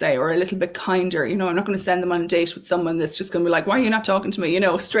 I would say, or a little bit kinder. I'm not going to send them on a date with someone that's just going to be like, why are you not talking to me?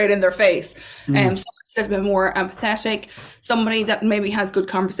 Straight in their face. So it's a little bit more empathetic, somebody that maybe has good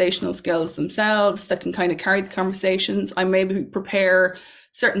conversational skills themselves, that can kind of carry the conversations. I maybe prepare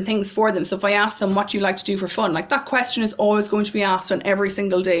certain things for them. So if I ask them, what do you like to do for fun? Like that question is always going to be asked on every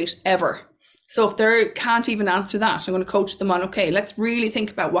single date ever. So if they can't even answer that, I'm going to coach them on, okay, let's really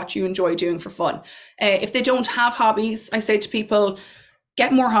think about what you enjoy doing for fun. If they don't have hobbies, I say to people,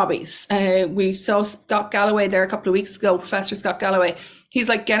 get more hobbies. We saw Scott Galloway there a couple of weeks ago, Professor Scott Galloway. He's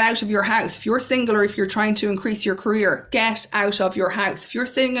like, get out of your house. If you're single or if you're trying to increase your career, get out of your house. If you're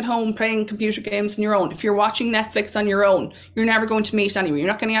sitting at home playing computer games on your own, if you're watching Netflix on your own, you're never going to meet anyone. You're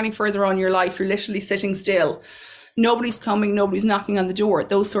not getting any further on in your life. You're literally sitting still. Nobody's coming, nobody's knocking on the door,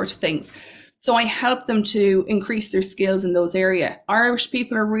 those sorts of things. So I help them to increase their skills in those areas. Irish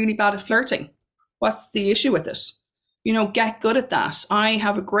people are really bad at flirting. What's the issue with it? Get good at that. I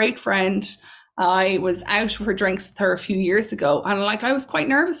have a great friend. I was out for drinks with her a few years ago, and I was quite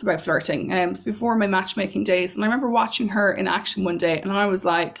nervous about flirting. It was before my matchmaking days, and I remember watching her in action one day, and I was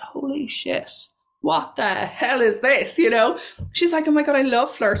like, holy shit, what the hell is this? She's like, oh my God, I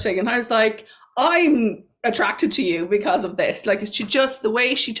love flirting. And I was like, I'm attracted to you because of this. The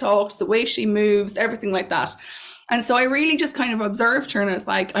way she talks, the way she moves, everything like that. And so I really just kind of observed her, and I was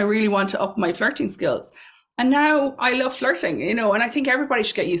like, I really want to up my flirting skills. And now I love flirting, and I think everybody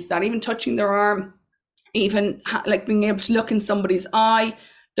should get used to that, even touching their arm, even being able to look in somebody's eye.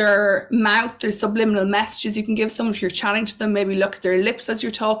 their mouth, there's subliminal messages you can give someone if you're chatting to them. Maybe look at their lips as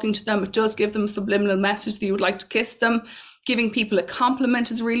you're talking to them. It does give them a subliminal message that you would like to kiss them. Giving people a compliment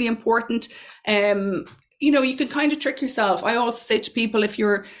is really important. You can kind of trick yourself. I also say to people, if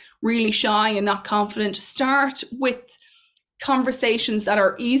you're really shy and not confident, start with conversations that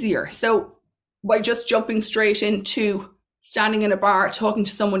are easier. So by just jumping straight into standing in a bar, talking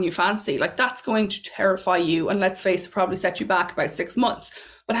to someone you fancy, like that's going to terrify you. And let's face it, probably set you back about 6 months.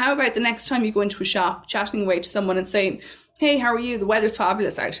 But how about the next time you go into a shop, chatting away to someone and saying, hey, how are you? The weather's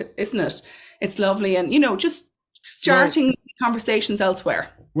fabulous out, isn't it? It's lovely. And, just starting conversations elsewhere.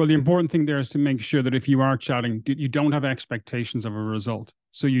 Well, the important thing there is to make sure that if you are chatting, you don't have expectations of a result.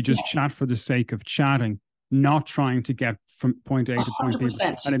 So you just chat for the sake of chatting, not trying to get from point A to point B.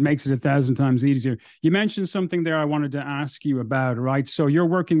 100%. And it makes it 1,000 times easier. You mentioned something there I wanted to ask you about, right? So you're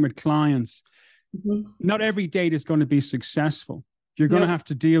working with clients. Mm-hmm. Not every date is going to be successful. You're going to have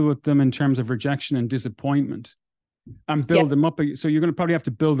to deal with them in terms of rejection and disappointment and build them up. So you're going to probably have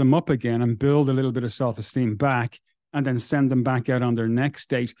to build them up again and build a little bit of self-esteem back and then send them back out on their next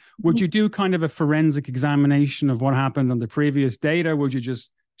date. Would you do kind of a forensic examination of what happened on the previous date, or would you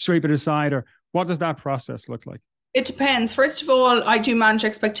just sweep it aside, or what does that process look like? It depends. First of all, I do manage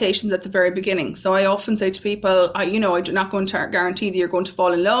expectations at the very beginning. So I often say to people, I'm not going to guarantee that you're going to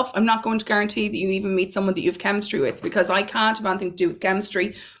fall in love. I'm not going to guarantee that you even meet someone that you have chemistry with, because I can't have anything to do with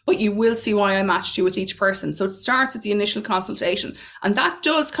chemistry, but you will see why I matched you with each person. So it starts at the initial consultation, and that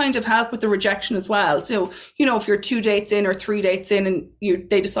does kind of help with the rejection as well. So, if you're 2 dates in or 3 dates in and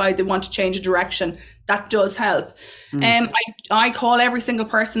they decide they want to change a direction, that does help. I call every single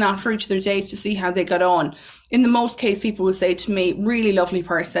person after each of their dates to see how they got on. In the most case, people will say to me, really lovely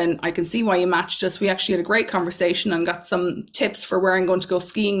person. I can see why you matched us. We actually had a great conversation and got some tips for where I'm going to go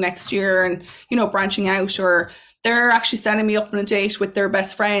skiing next year and, branching out. Or they're actually setting me up on a date with their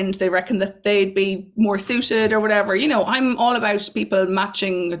best friend. They reckon that they'd be more suited or whatever. I'm all about people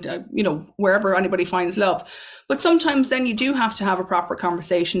matching, wherever anybody finds love. But sometimes then you do have to have a proper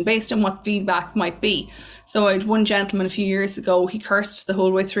conversation based on what feedback might be. So I had one gentleman a few years ago, he cursed the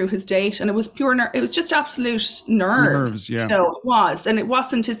whole way through his date, and it was pure, it was just absolute nerves. Yeah. It was. And it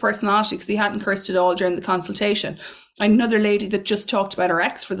wasn't his personality, because he hadn't cursed at all during the consultation. Another lady that just talked about her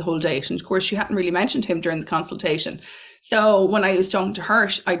ex for the whole date, and of course she hadn't really mentioned him during the consultation. So when I was talking to her,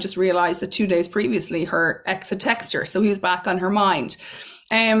 I just realized that 2 days previously her ex had texted her, so he was back on her mind.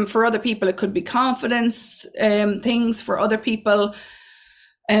 For other people, it could be confidence things. For other people,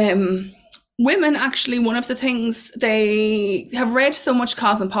 women, actually, one of the things, they have read so much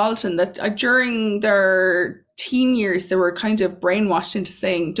Cosmopolitan that during their teen years, they were kind of brainwashed into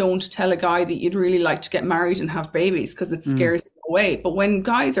saying, don't tell a guy that you'd really like to get married and have babies, because it scares them away. But when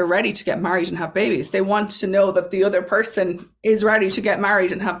guys are ready to get married and have babies, they want to know that the other person is ready to get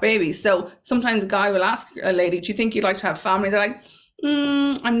married and have babies. So sometimes a guy will ask a lady, do you think you'd like to have family? They're like,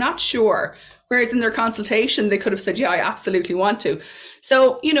 I'm not sure. Whereas in their consultation, they could have said, yeah, I absolutely want to.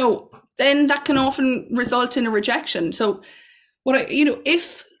 So, then that can often result in a rejection. So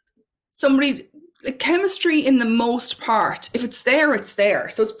if somebody, the chemistry in the most part, if it's there, it's there.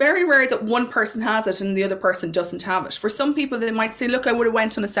 So it's very rare that one person has it and the other person doesn't have it. For some people, they might say, look, I would have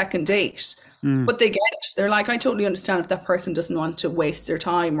went on a second date, but they get it. They're like, I totally understand if that person doesn't want to waste their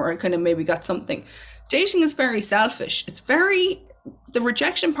time, or kind of maybe got something. Dating is very selfish. The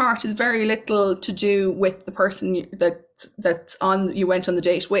rejection part is very little to do with the person you went on the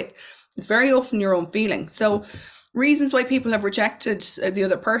date with. It's very often your own feeling. So reasons why people have rejected the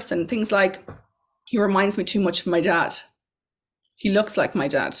other person, things like, he reminds me too much of my dad. He looks like my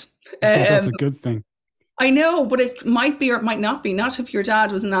dad. That's a good thing. I know, but it might be or it might not be. Not if your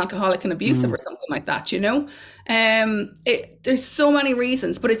dad was an alcoholic and abusive or something like that, There's so many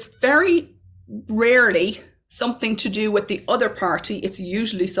reasons, but it's very rarely something to do with the other party. It's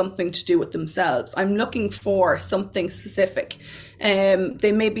usually something to do with themselves. I'm looking for something specific.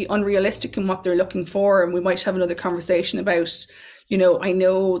 They may be unrealistic in what they're looking for, and we might have another conversation about, I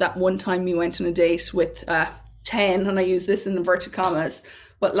know that one time you went on a date with 10, and I use this in inverted commas,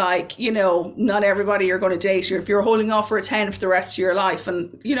 but not everybody you're going to date. If you're holding off for a 10 for the rest of your life,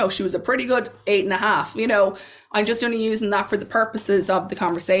 and, she was a pretty good 8.5, I'm just only using that for the purposes of the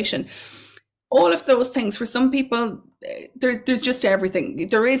conversation. All of those things, for some people, there's just everything.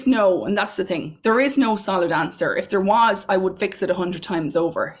 There is no, and that's the thing, there is no solid answer. If there was, I would fix it 100 times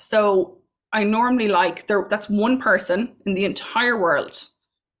over. So I normally that's one person in the entire world,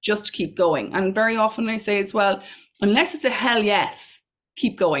 just keep going. And very often I say as well, unless it's a hell yes,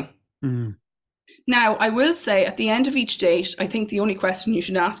 keep going. Mm-hmm. Now, I will say at the end of each date, I think the only question you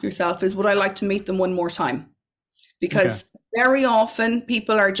should ask yourself is, would I like to meet them one more time? because very often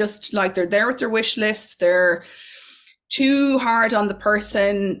people are just like, they're there with their wish list. They're too hard on the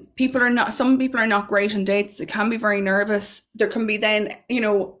person. Some people are not great on dates. They can be very nervous. There can be then,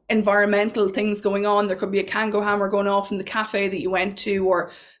 environmental things going on. There could be a Kango hammer going off in the cafe that you went to,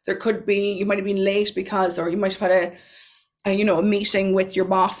 or there could be, you might have been late or you might have had a meeting with your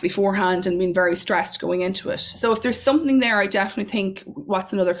boss beforehand and been very stressed going into it. So if there's something there, I definitely think,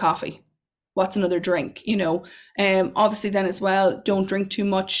 what's another coffee? What's another drink? Obviously then as well, don't drink too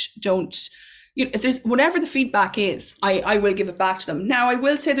much. If there's whatever the feedback is, I will give it back to them. Now, I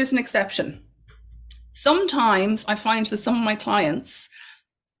will say there's an exception. Sometimes I find that some of my clients,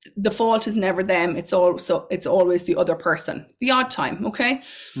 the fault is never them. It's always the other person, the odd time. Okay.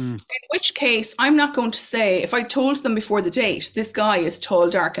 In which case, I'm not going to say, if I told them before the date, this guy is tall,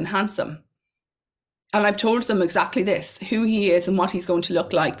 dark and handsome, and I've told them exactly this, who he is and what he's going to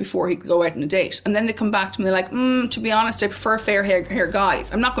look like before he could go out on a date. And then they come back to me, they're like, to be honest, I prefer fair hair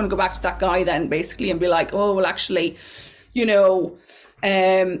guys. I'm not going to go back to that guy then, basically, and be like, oh, well, actually, you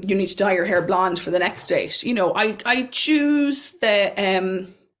need to dye your hair blonde for the next date. I choose the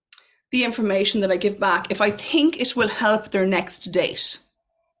information that I give back if I think it will help their next date.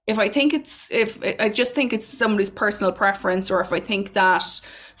 If I just think it's somebody's personal preference, or if I think that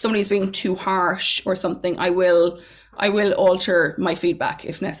somebody's being too harsh or something, I will alter my feedback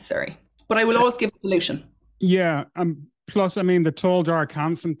if necessary. But I will always give a solution. Yeah. Plus, the tall, dark,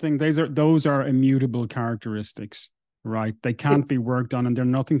 handsome thing, those are immutable characteristics, right? They can't be worked on, and they're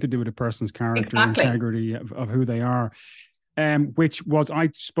nothing to do with a person's character, integrity of who they are. I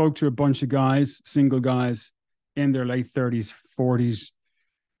spoke to a bunch of guys, single guys in their late 30s, 40s.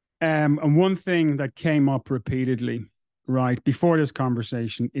 And one thing that came up repeatedly, right, before this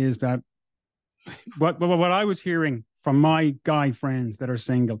conversation is that what I was hearing from my guy friends that are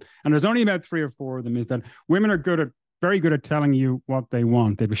single, and there's only about 3 or 4 of them, is that women are very good at telling you what they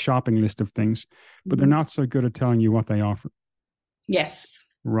want. They have a shopping list of things, but they're not so good at telling you what they offer. Yes.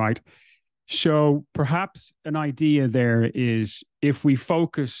 Right. So perhaps an idea there is, if we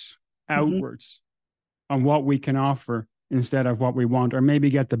focus outwards on what we can offer instead of what we want, or maybe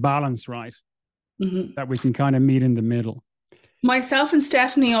get the balance right, that we can kind of meet in the middle. Myself and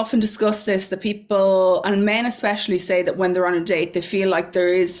Stephanie often discuss this, that people, and men especially, say that when they're on a date, they feel like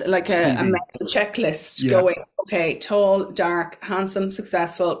there is like a mental checklist going, okay, tall, dark, handsome,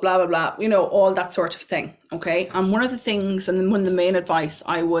 successful, blah, blah, blah, all that sort of thing. Okay. And one of the things, and one of the main advice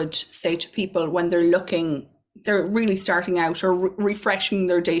I would say to people when they're really starting out or refreshing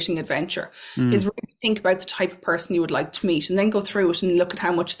their dating adventure is really think about the type of person you would like to meet, and then go through it and look at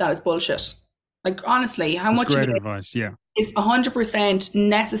how much of that is bullshit. Like, honestly, how much great advice, yeah, is 100%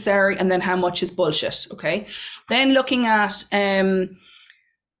 necessary, and then how much is bullshit. Okay. Then looking at and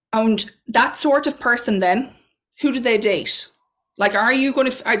that sort of person, then who do they date? Like, are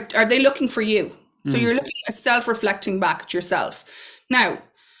they looking for you? So you're looking at self-reflecting back at yourself. Now,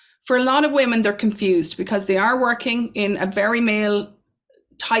 for a lot of women, they're confused because they are working in a very male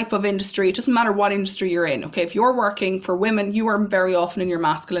type of industry. It doesn't matter what industry you're in. Okay. If you're working for women, you are very often in your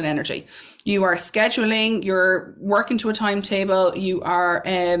masculine energy. You are scheduling, you're working to a timetable, you are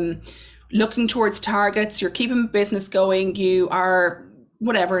looking towards targets, you're keeping business going, you are,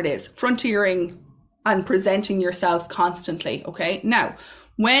 whatever it is, frontiering and presenting yourself constantly. Okay. Now,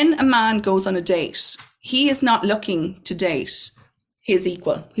 when a man goes on a date, he is not looking to date his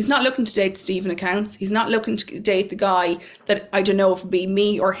equal. He's not looking to date Stephen Accounts. He's not looking to date the guy that, I don't know if it'd be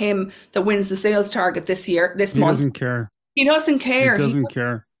me or him, that wins the sales target this month. He doesn't care. He doesn't care.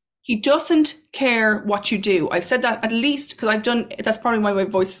 He doesn't care what you do. I've said that at least because that's probably why my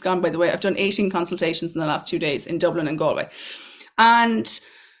voice has gone, by the way. I've done 18 consultations in the last 2 days in Dublin and Galway. And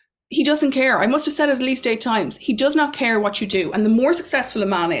he doesn't care. I must have said it at least 8 times. He does not care what you do. And the more successful a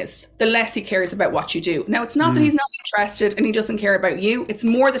man is, the less he cares about what you do. Now, it's not that he's not interested and he doesn't care about you. It's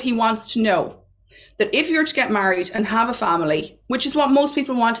more that he wants to know that if you're to get married and have a family, which is what most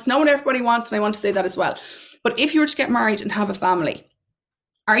people want, it's not what everybody wants, and I want to say that as well. But if you were to get married and have a family,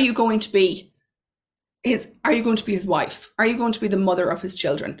 are you going to be his wife? Are you going to be the mother of his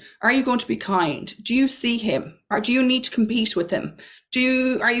children? Are you going to be kind? Do you see him? Or do you need to compete with him?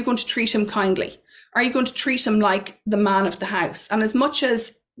 Are you going to treat him kindly? Are you going to treat him like the man of the house? And as much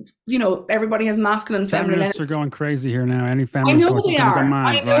as, everybody has masculine and feminine. Feminists are going crazy here now. Any feminists? I know they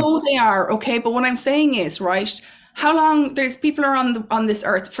are. They are. Okay. But what I'm saying is, right, how long people are on this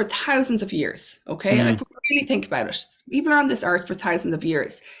earth for thousands of years. Okay. And if we really think about it, people are on this earth for thousands of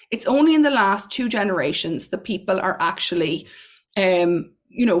years. It's only in the last 2 generations that people are actually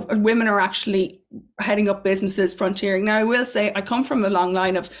women are actually heading up businesses, frontiering. Now, I will say I come from a long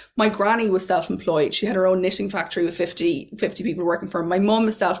line of, my granny was self-employed. She had her own knitting factory with 50 people working for her. My mum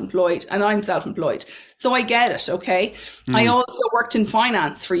is self-employed and I'm self-employed. So I get it, okay? I also worked in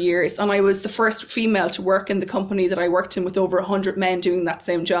finance for years, and I was the first female to work in the company that I worked in with over 100 men doing that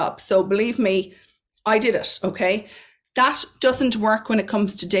same job. So believe me, I did it, okay? That doesn't work when it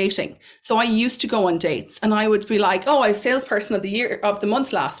comes to dating. So I used to go on dates and I would be like, oh, I was salesperson of the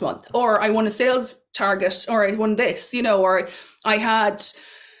month last month, or I won a sales target, or I won this, or I had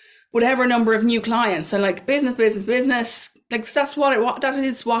whatever number of new clients, and like business. Like that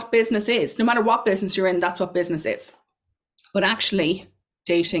is what business is. No matter what business you're in, that's what business is. But actually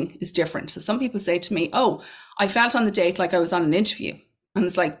dating is different. So some people say to me, oh, I felt on the date like I was on an interview. And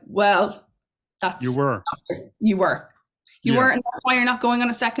it's like, well, you were. You were, and that's why you're not going on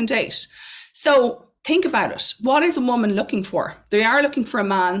a second date. So think about it. What is a woman looking for? They are looking for a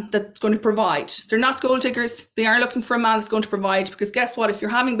man that's going to provide. They're not gold diggers. They are looking for a man that's going to provide, because guess what? If you're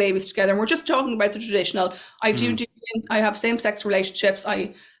having babies together, and we're just talking about the traditional, I have same-sex relationships.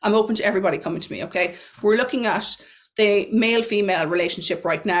 I'm open to everybody coming to me, okay? We're looking at the male-female relationship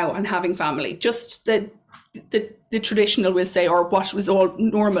right now and having family. Just the traditional, we'll say, or what was all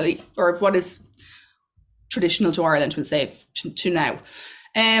normally, or what is traditional to Ireland, we'll say, to now.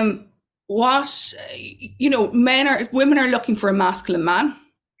 Women are looking for a masculine man,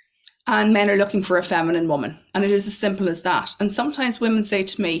 and men are looking for a feminine woman. And it is as simple as that. And sometimes women say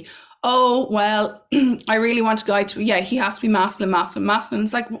to me, oh, well, I really want a guy he has to be masculine.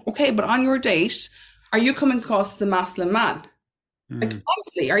 It's like, okay, but on your date, are you coming across as a masculine man? Like,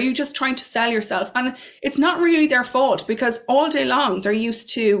 honestly, are you just trying to sell yourself? And it's not really their fault, because all day long they're used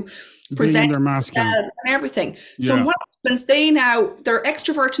to present themselves and everything. So what happens, they're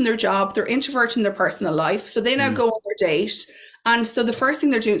extrovert in their job, they're introvert in their personal life. So they now go on their date. And so the first thing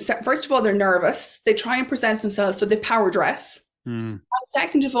they're doing, first of all, they're nervous. They try and present themselves. So they power dress. And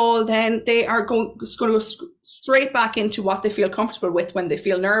second of all, then they are going to go straight back into what they feel comfortable with when they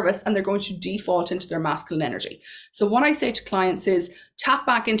feel nervous, and they're going to default into their masculine energy. So what I say to clients is, tap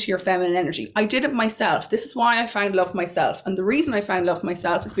back into your feminine energy. I did it myself. This is why I found love myself. And the reason I found love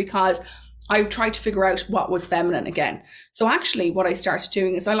myself is because I tried to figure out what was feminine again. So actually what I started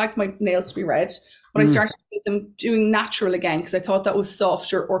doing is, I like my nails to be red, but I started doing natural again, because I thought that was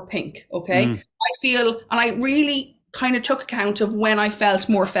softer, or pink. Okay. And I really kind of took account of when I felt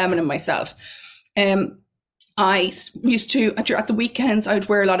more feminine myself. I used to, at the weekends, I would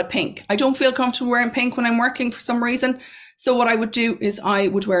wear a lot of pink. I don't feel comfortable wearing pink when I'm working for some reason. So what I would do is I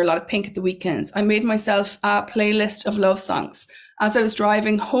would wear a lot of pink at the weekends. I made myself a playlist of love songs. As I was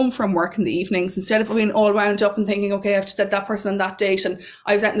driving home from work in the evenings, instead of being all wound up and thinking, okay, I have to set that person on that date, and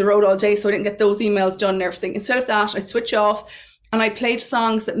I was out on the road all day, so I didn't get those emails done and everything. Instead of that, I'd switch off and I played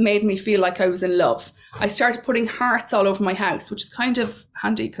songs that made me feel like I was in love. I started putting hearts all over my house, which is kind of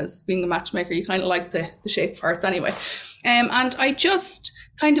handy, because being a matchmaker, you kind of like the shape of hearts anyway. And I just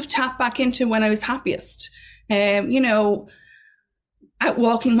kind of tapped back into when I was happiest. Out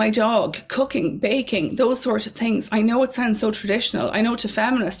walking my dog, cooking, baking, those sorts of things. I know it sounds so traditional. I know to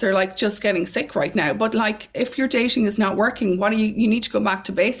feminists, they're like just getting sick right now. But like, if your dating is not working, you need to go back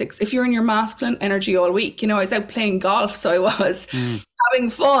to basics. If you're in your masculine energy all week, I was out playing golf, so I was having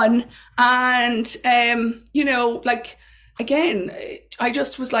fun. And, again, I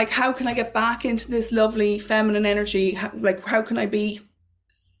just was like, how can I get back into this lovely feminine energy? How can I be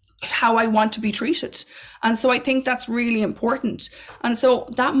how I want to be treated? And so I think that's really important. And so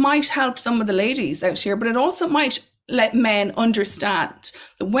that might help some of the ladies out here, but it also might let men understand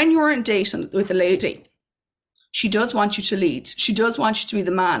that when you're on dating with a lady, she does want you to lead. She does want you to be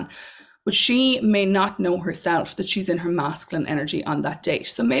the man, but she may not know herself that she's in her masculine energy on that date.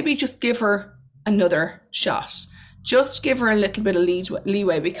 So maybe just give her another shot. Just give her a little bit of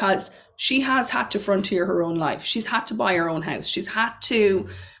leeway, because she has had to frontier her own life. She's had to buy her own house. She's had to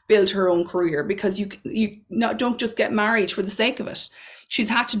build her own career, because you don't just get married for the sake of it. She's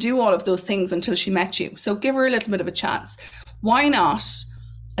had to do all of those things until she met you. So give her a little bit of a chance. Why not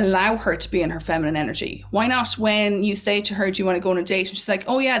allow her to be in her feminine energy? Why not, when you say to her, do you want to go on a date? And she's like,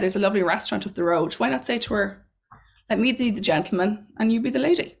 oh yeah, there's a lovely restaurant up the road. Why not say to her, let me be the gentleman and you be the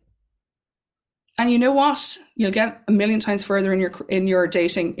lady? And you know what? You'll get a million times further in your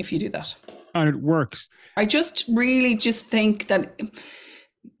dating if you do that. And it works. I just really think that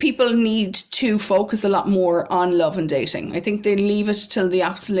people need to focus a lot more on love and dating. I think they leave it till the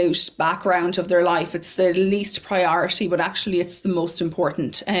absolute background of their life. It's the least priority, but actually it's the most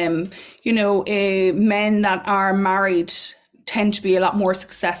important. Men that are married tend to be a lot more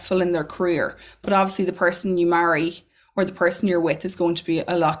successful in their career, but obviously the person you marry or the person you're with is going to be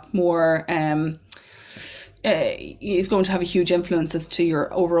a lot more, is going to have a huge influence as to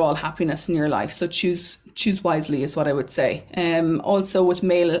your overall happiness in your life. So choose wisely is what I would say. Also with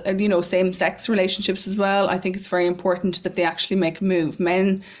male, same sex relationships as well, I think it's very important that they actually make a move.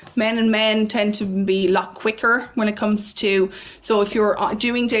 Men tend to be a lot quicker when it comes to, so if you're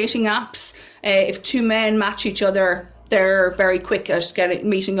doing dating apps, if two men match each other, they're very quick at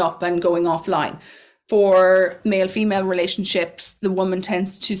meeting up and going offline. For male-female relationships, the woman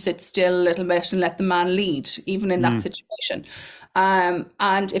tends to sit still a little bit and let the man lead, even in that situation.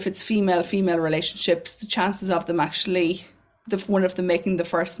 And if it's female-female relationships, the chances of them actually, one of them making the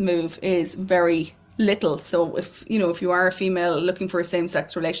first move is very little. So if you are a female looking for a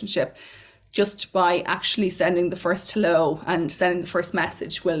same-sex relationship, just by actually sending the first hello and sending the first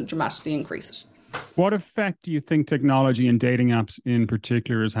message will dramatically increase it. What effect do you think technology and dating apps in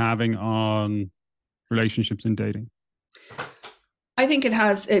particular is having on relationships and dating? I think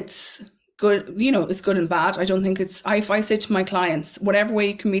it's good, it's good and bad. I don't think if I say to my clients, whatever way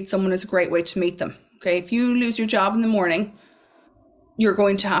you can meet someone is a great way to meet them. Okay. If you lose your job in the morning, you're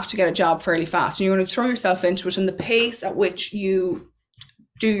going to have to get a job fairly fast and you're going to throw yourself into it. And the pace at which you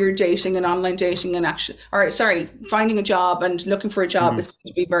do your dating and online dating and finding a job and looking for a job is going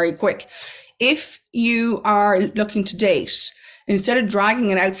to be very quick. If you are looking to date, instead of dragging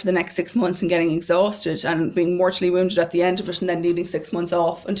it out for the next 6 months and getting exhausted and being mortally wounded at the end of it and then needing 6 months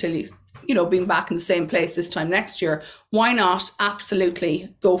off until you being back in the same place this time next year, why not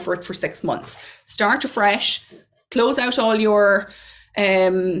absolutely go for it for 6 months? Start afresh, close out all of your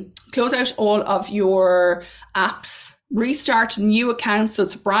apps, restart new accounts. So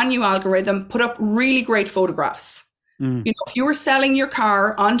it's a brand new algorithm, put up really great photographs. If you were selling your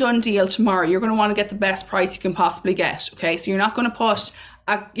car on Done Deal tomorrow, you're going to want to get the best price you can possibly get. Okay. So you're not going to put,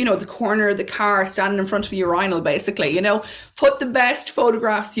 the corner of the car standing in front of a urinal, basically, put the best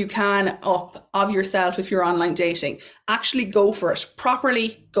photographs you can up of yourself. If you're online dating, actually go for it,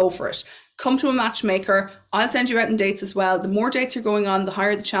 properly go for it. Come to a matchmaker. I'll send you out on dates as well. The more dates you're going on, the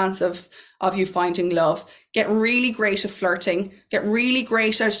higher the chance of you finding love. Get really great at flirting. Get really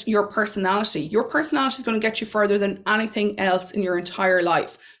great at your personality. Your personality is going to get you further than anything else in your entire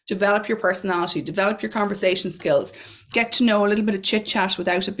life. Develop your personality. Develop your conversation skills. Get to know a little bit of chit chat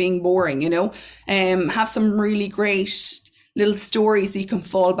without it being boring, have some really great little stories that you can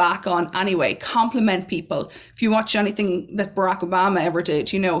fall back on anyway. Compliment people. If you watch anything that Barack Obama ever did,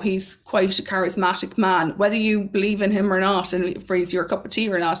 he's quite a charismatic man, whether you believe in him or not, and if he's your cup of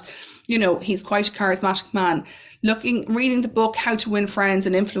tea or not, he's quite a charismatic man. Reading the book, How to Win Friends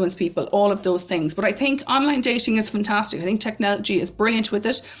and Influence People, all of those things. But I think online dating is fantastic. I think technology is brilliant with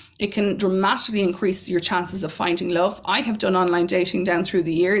it. It can dramatically increase your chances of finding love. I have done online dating down through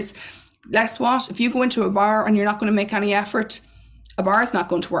the years. Guess what? If you go into a bar and you're not going to make any effort, a bar is not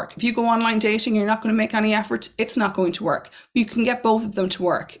going to work. If you go online dating and you're not going to make any effort, it's not going to work. But you can get both of them to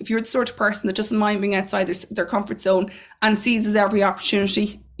work. If you're the sort of person that doesn't mind being outside their comfort zone and seizes every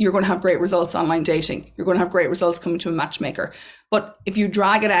opportunity, you're going to have great results online dating. You're going to have great results coming to a matchmaker. But if you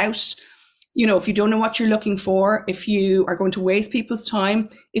drag it out, if you don't know what you're looking for, if you are going to waste people's time,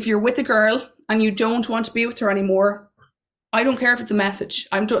 if you're with a girl and you don't want to be with her anymore, I don't care if it's a message.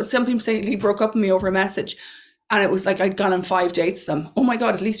 Some people say he broke up with me over a message. And it was like I'd gone on 5 dates with them. Oh my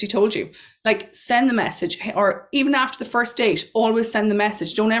God, at least he told you. Like, send the message. Or even after the first date, always send the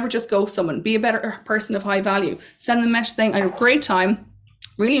message. Don't ever just ghost someone. Be a better person of high value. Send the message saying, I had a great time.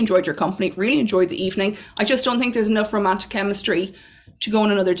 Really enjoyed your company. Really enjoyed the evening. I just don't think there's enough romantic chemistry to go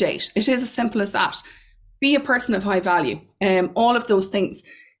on another date. It is as simple as that. Be a person of high value. All of those things.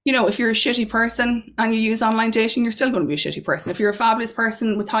 If you're a shitty person and you use online dating, you're still going to be a shitty person. If you're a fabulous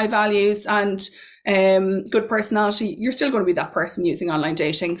person with high values and good personality, you're still going to be that person using online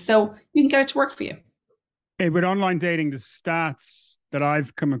dating. So you can get it to work for you. Hey, with online dating, the stats that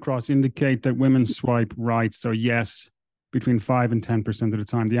I've come across indicate that women swipe right. So yes, between 5 and 10% of the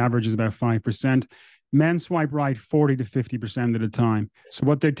time. The average is about 5%. Men swipe right 40 to 50% of the time. So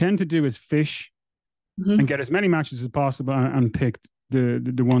what they tend to do is fish and get as many matches as possible and pick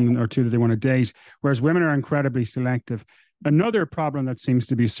the one or two that they want to date, whereas women are incredibly selective. Another problem that seems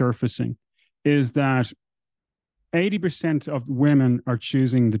to be surfacing is that 80% of women are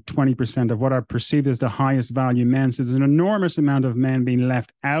choosing the 20% of what are perceived as the highest value men. So there's an enormous amount of men being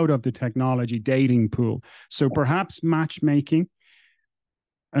left out of the technology dating pool. So perhaps matchmaking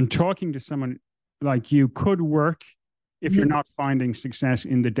and talking to someone like you could work if you're not finding success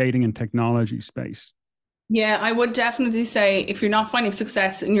in the dating and technology space. Yeah, I would definitely say if you're not finding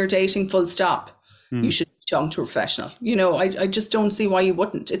success in your dating, full stop, you should be talking to a professional. I just don't see why you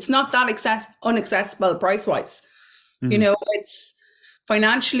wouldn't. It's not that unaccessible price-wise. You know, it's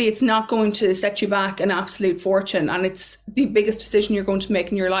financially, it's not going to set you back an absolute fortune. And it's the biggest decision you're going to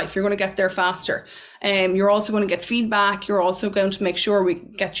make in your life. You're going to get there faster. You're also going to get feedback. You're also going to make sure we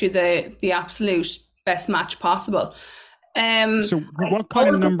get you the absolute best match possible. So what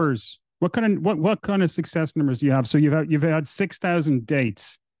kind of numbers, what kind of success numbers do you have? So you've had 6,000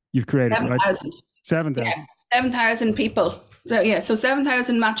 dates you've created, 7,000. Right? 7,000. Yeah, 7,000 people. So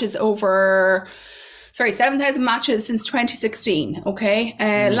 7,000 matches 7,000 matches since 2016. Okay.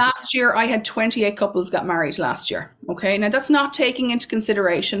 Last year I had 28 couples got married last year. Okay. Now that's not taking into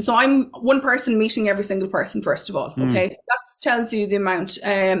consideration. So I'm one person meeting every single person, first of all. Okay. So that tells you the amount,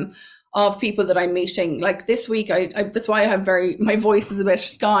 of people that I'm meeting. Like this week, that's why my voice is a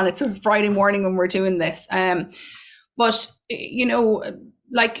bit gone. It's a Friday morning when we're doing this. But you know,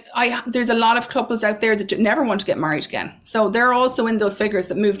 like there's a lot of couples out there that never want to get married again. So they're also in those figures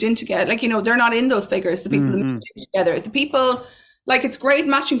that moved in together. Like, you know, they're not in those figures, the people that moved in together. The people, like, it's great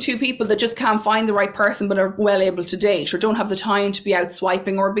matching two people that just can't find the right person but are well able to date or don't have the time to be out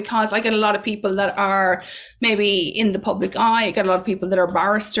swiping, or because I get a lot of people that are maybe in the public eye. I get a lot of people that are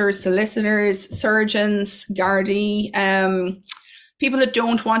barristers, solicitors, surgeons, Gardaí, people that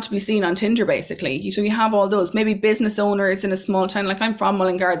don't want to be seen on Tinder, basically. So you have all those, maybe business owners in a small town. Like I'm from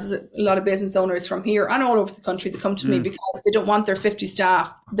Mullingar. There's a lot of business owners from here and all over the country that come to me because they don't want their 50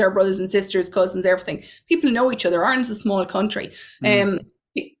 staff, their brothers and sisters, cousins, everything. People know each other. Ireland's a small country.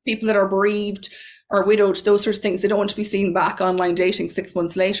 People that are bereaved or widowed, those sorts of things, they don't want to be seen back online dating 6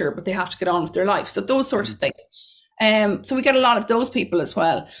 months later, but they have to get on with their life. So those sorts of things. So we get a lot of those people as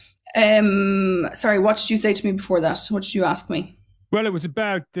well. Sorry, what did you say to me before that? What did you ask me? Well, it was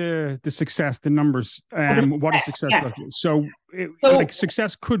about the success, the numbers, what is success like? So like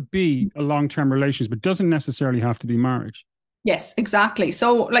success could be a long-term relationship, but doesn't necessarily have to be marriage. Yes, exactly.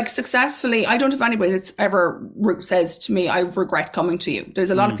 So like successfully, I don't have anybody that's ever says to me, I regret coming to you. There's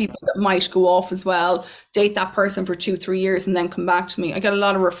a lot of people that might go off as well, date that person for 2-3 years and then come back to me. I get a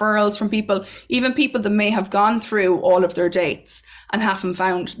lot of referrals from people, even people that may have gone through all of their dates and haven't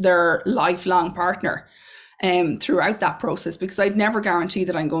found their lifelong partner throughout that process, because I'd never guarantee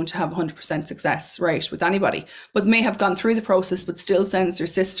that I'm going to have 100% success rate with anybody, but may have gone through the process but still sends their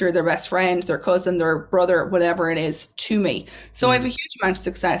sister, their best friend, their cousin, their brother, whatever it is, to me. So I have a huge amount of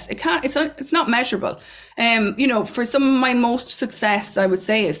success. It's not measurable. You know, for some of my most success, I would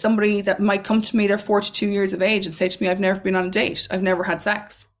say, is somebody that might come to me, they're 42 years of age and say to me, I've never been on a date, I've never had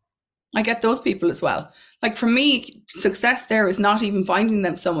sex. I get those people as well. Like for me, success there is not even finding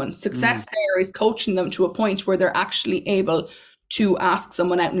them someone. Success there is coaching them to a point where they're actually able to ask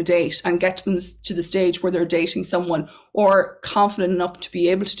someone out on a date and get them to the stage where they're dating someone or confident enough to be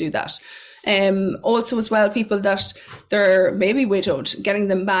able to do that. Also as well, people that they're maybe widowed, getting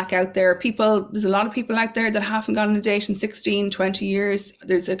them back out there. There's a lot of people out there that haven't gone on a date in 16, 20 years.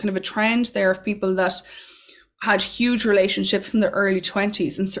 There's a kind of a trend there of people that had huge relationships in their early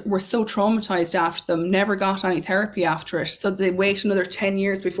 20s and were so traumatized after them, never got any therapy after it. So they wait another 10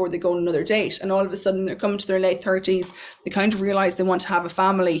 years before they go on another date. And all of a sudden they're coming to their late 30s. They kind of realize they want to have a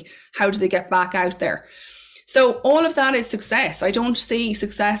family. How do they get back out there? So all of that is success. I don't see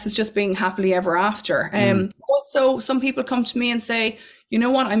success as just being happily ever after. Also, some people come to me and say, you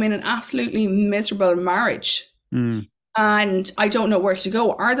know what, I'm in an absolutely miserable marriage. And I don't know where to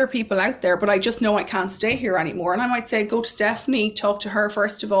go. Are there people out there? But I just know I can't stay here anymore. And I might say, go to Stephanie, talk to her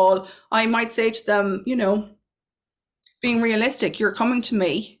first of all. I might say to them, you know, being realistic, you're coming to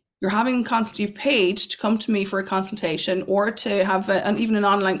me, you've paid to come to me for a consultation or to have even an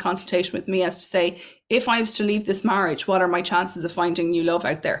online consultation with me as to say, if I was to leave this marriage, what are my chances of finding new love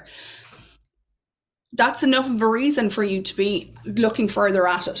out there? That's enough of a reason for you to be looking further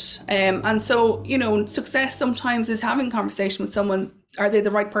at it. And so, you know, success sometimes is having a conversation with someone. Are they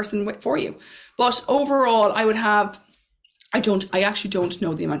the right person for you? But overall, I actually don't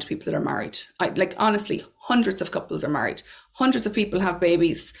know the amount of people that are married. Honestly, hundreds of couples are married. Hundreds of people have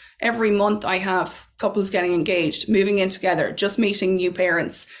babies. Every month I have couples getting engaged, moving in together, just meeting new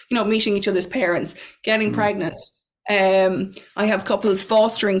parents, you know, meeting each other's parents, getting pregnant. I have couples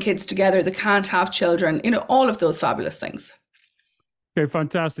fostering kids together that can't have children, you know, all of those fabulous things. Okay,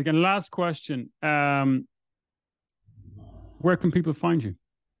 fantastic. And last question, where can people find you?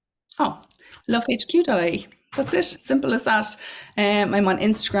 Oh, lovehq.ie. That's it. Simple as that. I'm on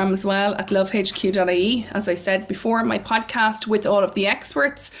Instagram as well at lovehq.ie. As I said before, my podcast with all of the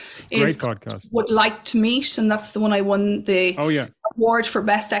experts is Great podcast. Would Like to Meet, and that's the one I won the award for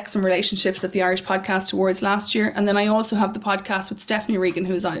Best Sex and Relationships at the Irish Podcast Awards last year. And then I also have the podcast with Stephanie Regan,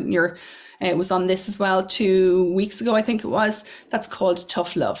 who's on was on this as well 2 weeks ago, I think it was. That's called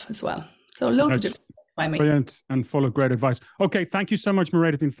Tough Love as well. So loads of different by me. Brilliant and full of great advice. Okay, thank you so much,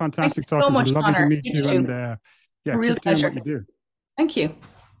 Mairead. It's been fantastic talking to you. Lovely to meet you. And yeah, A real keep doing pleasure. what you do. Thank you.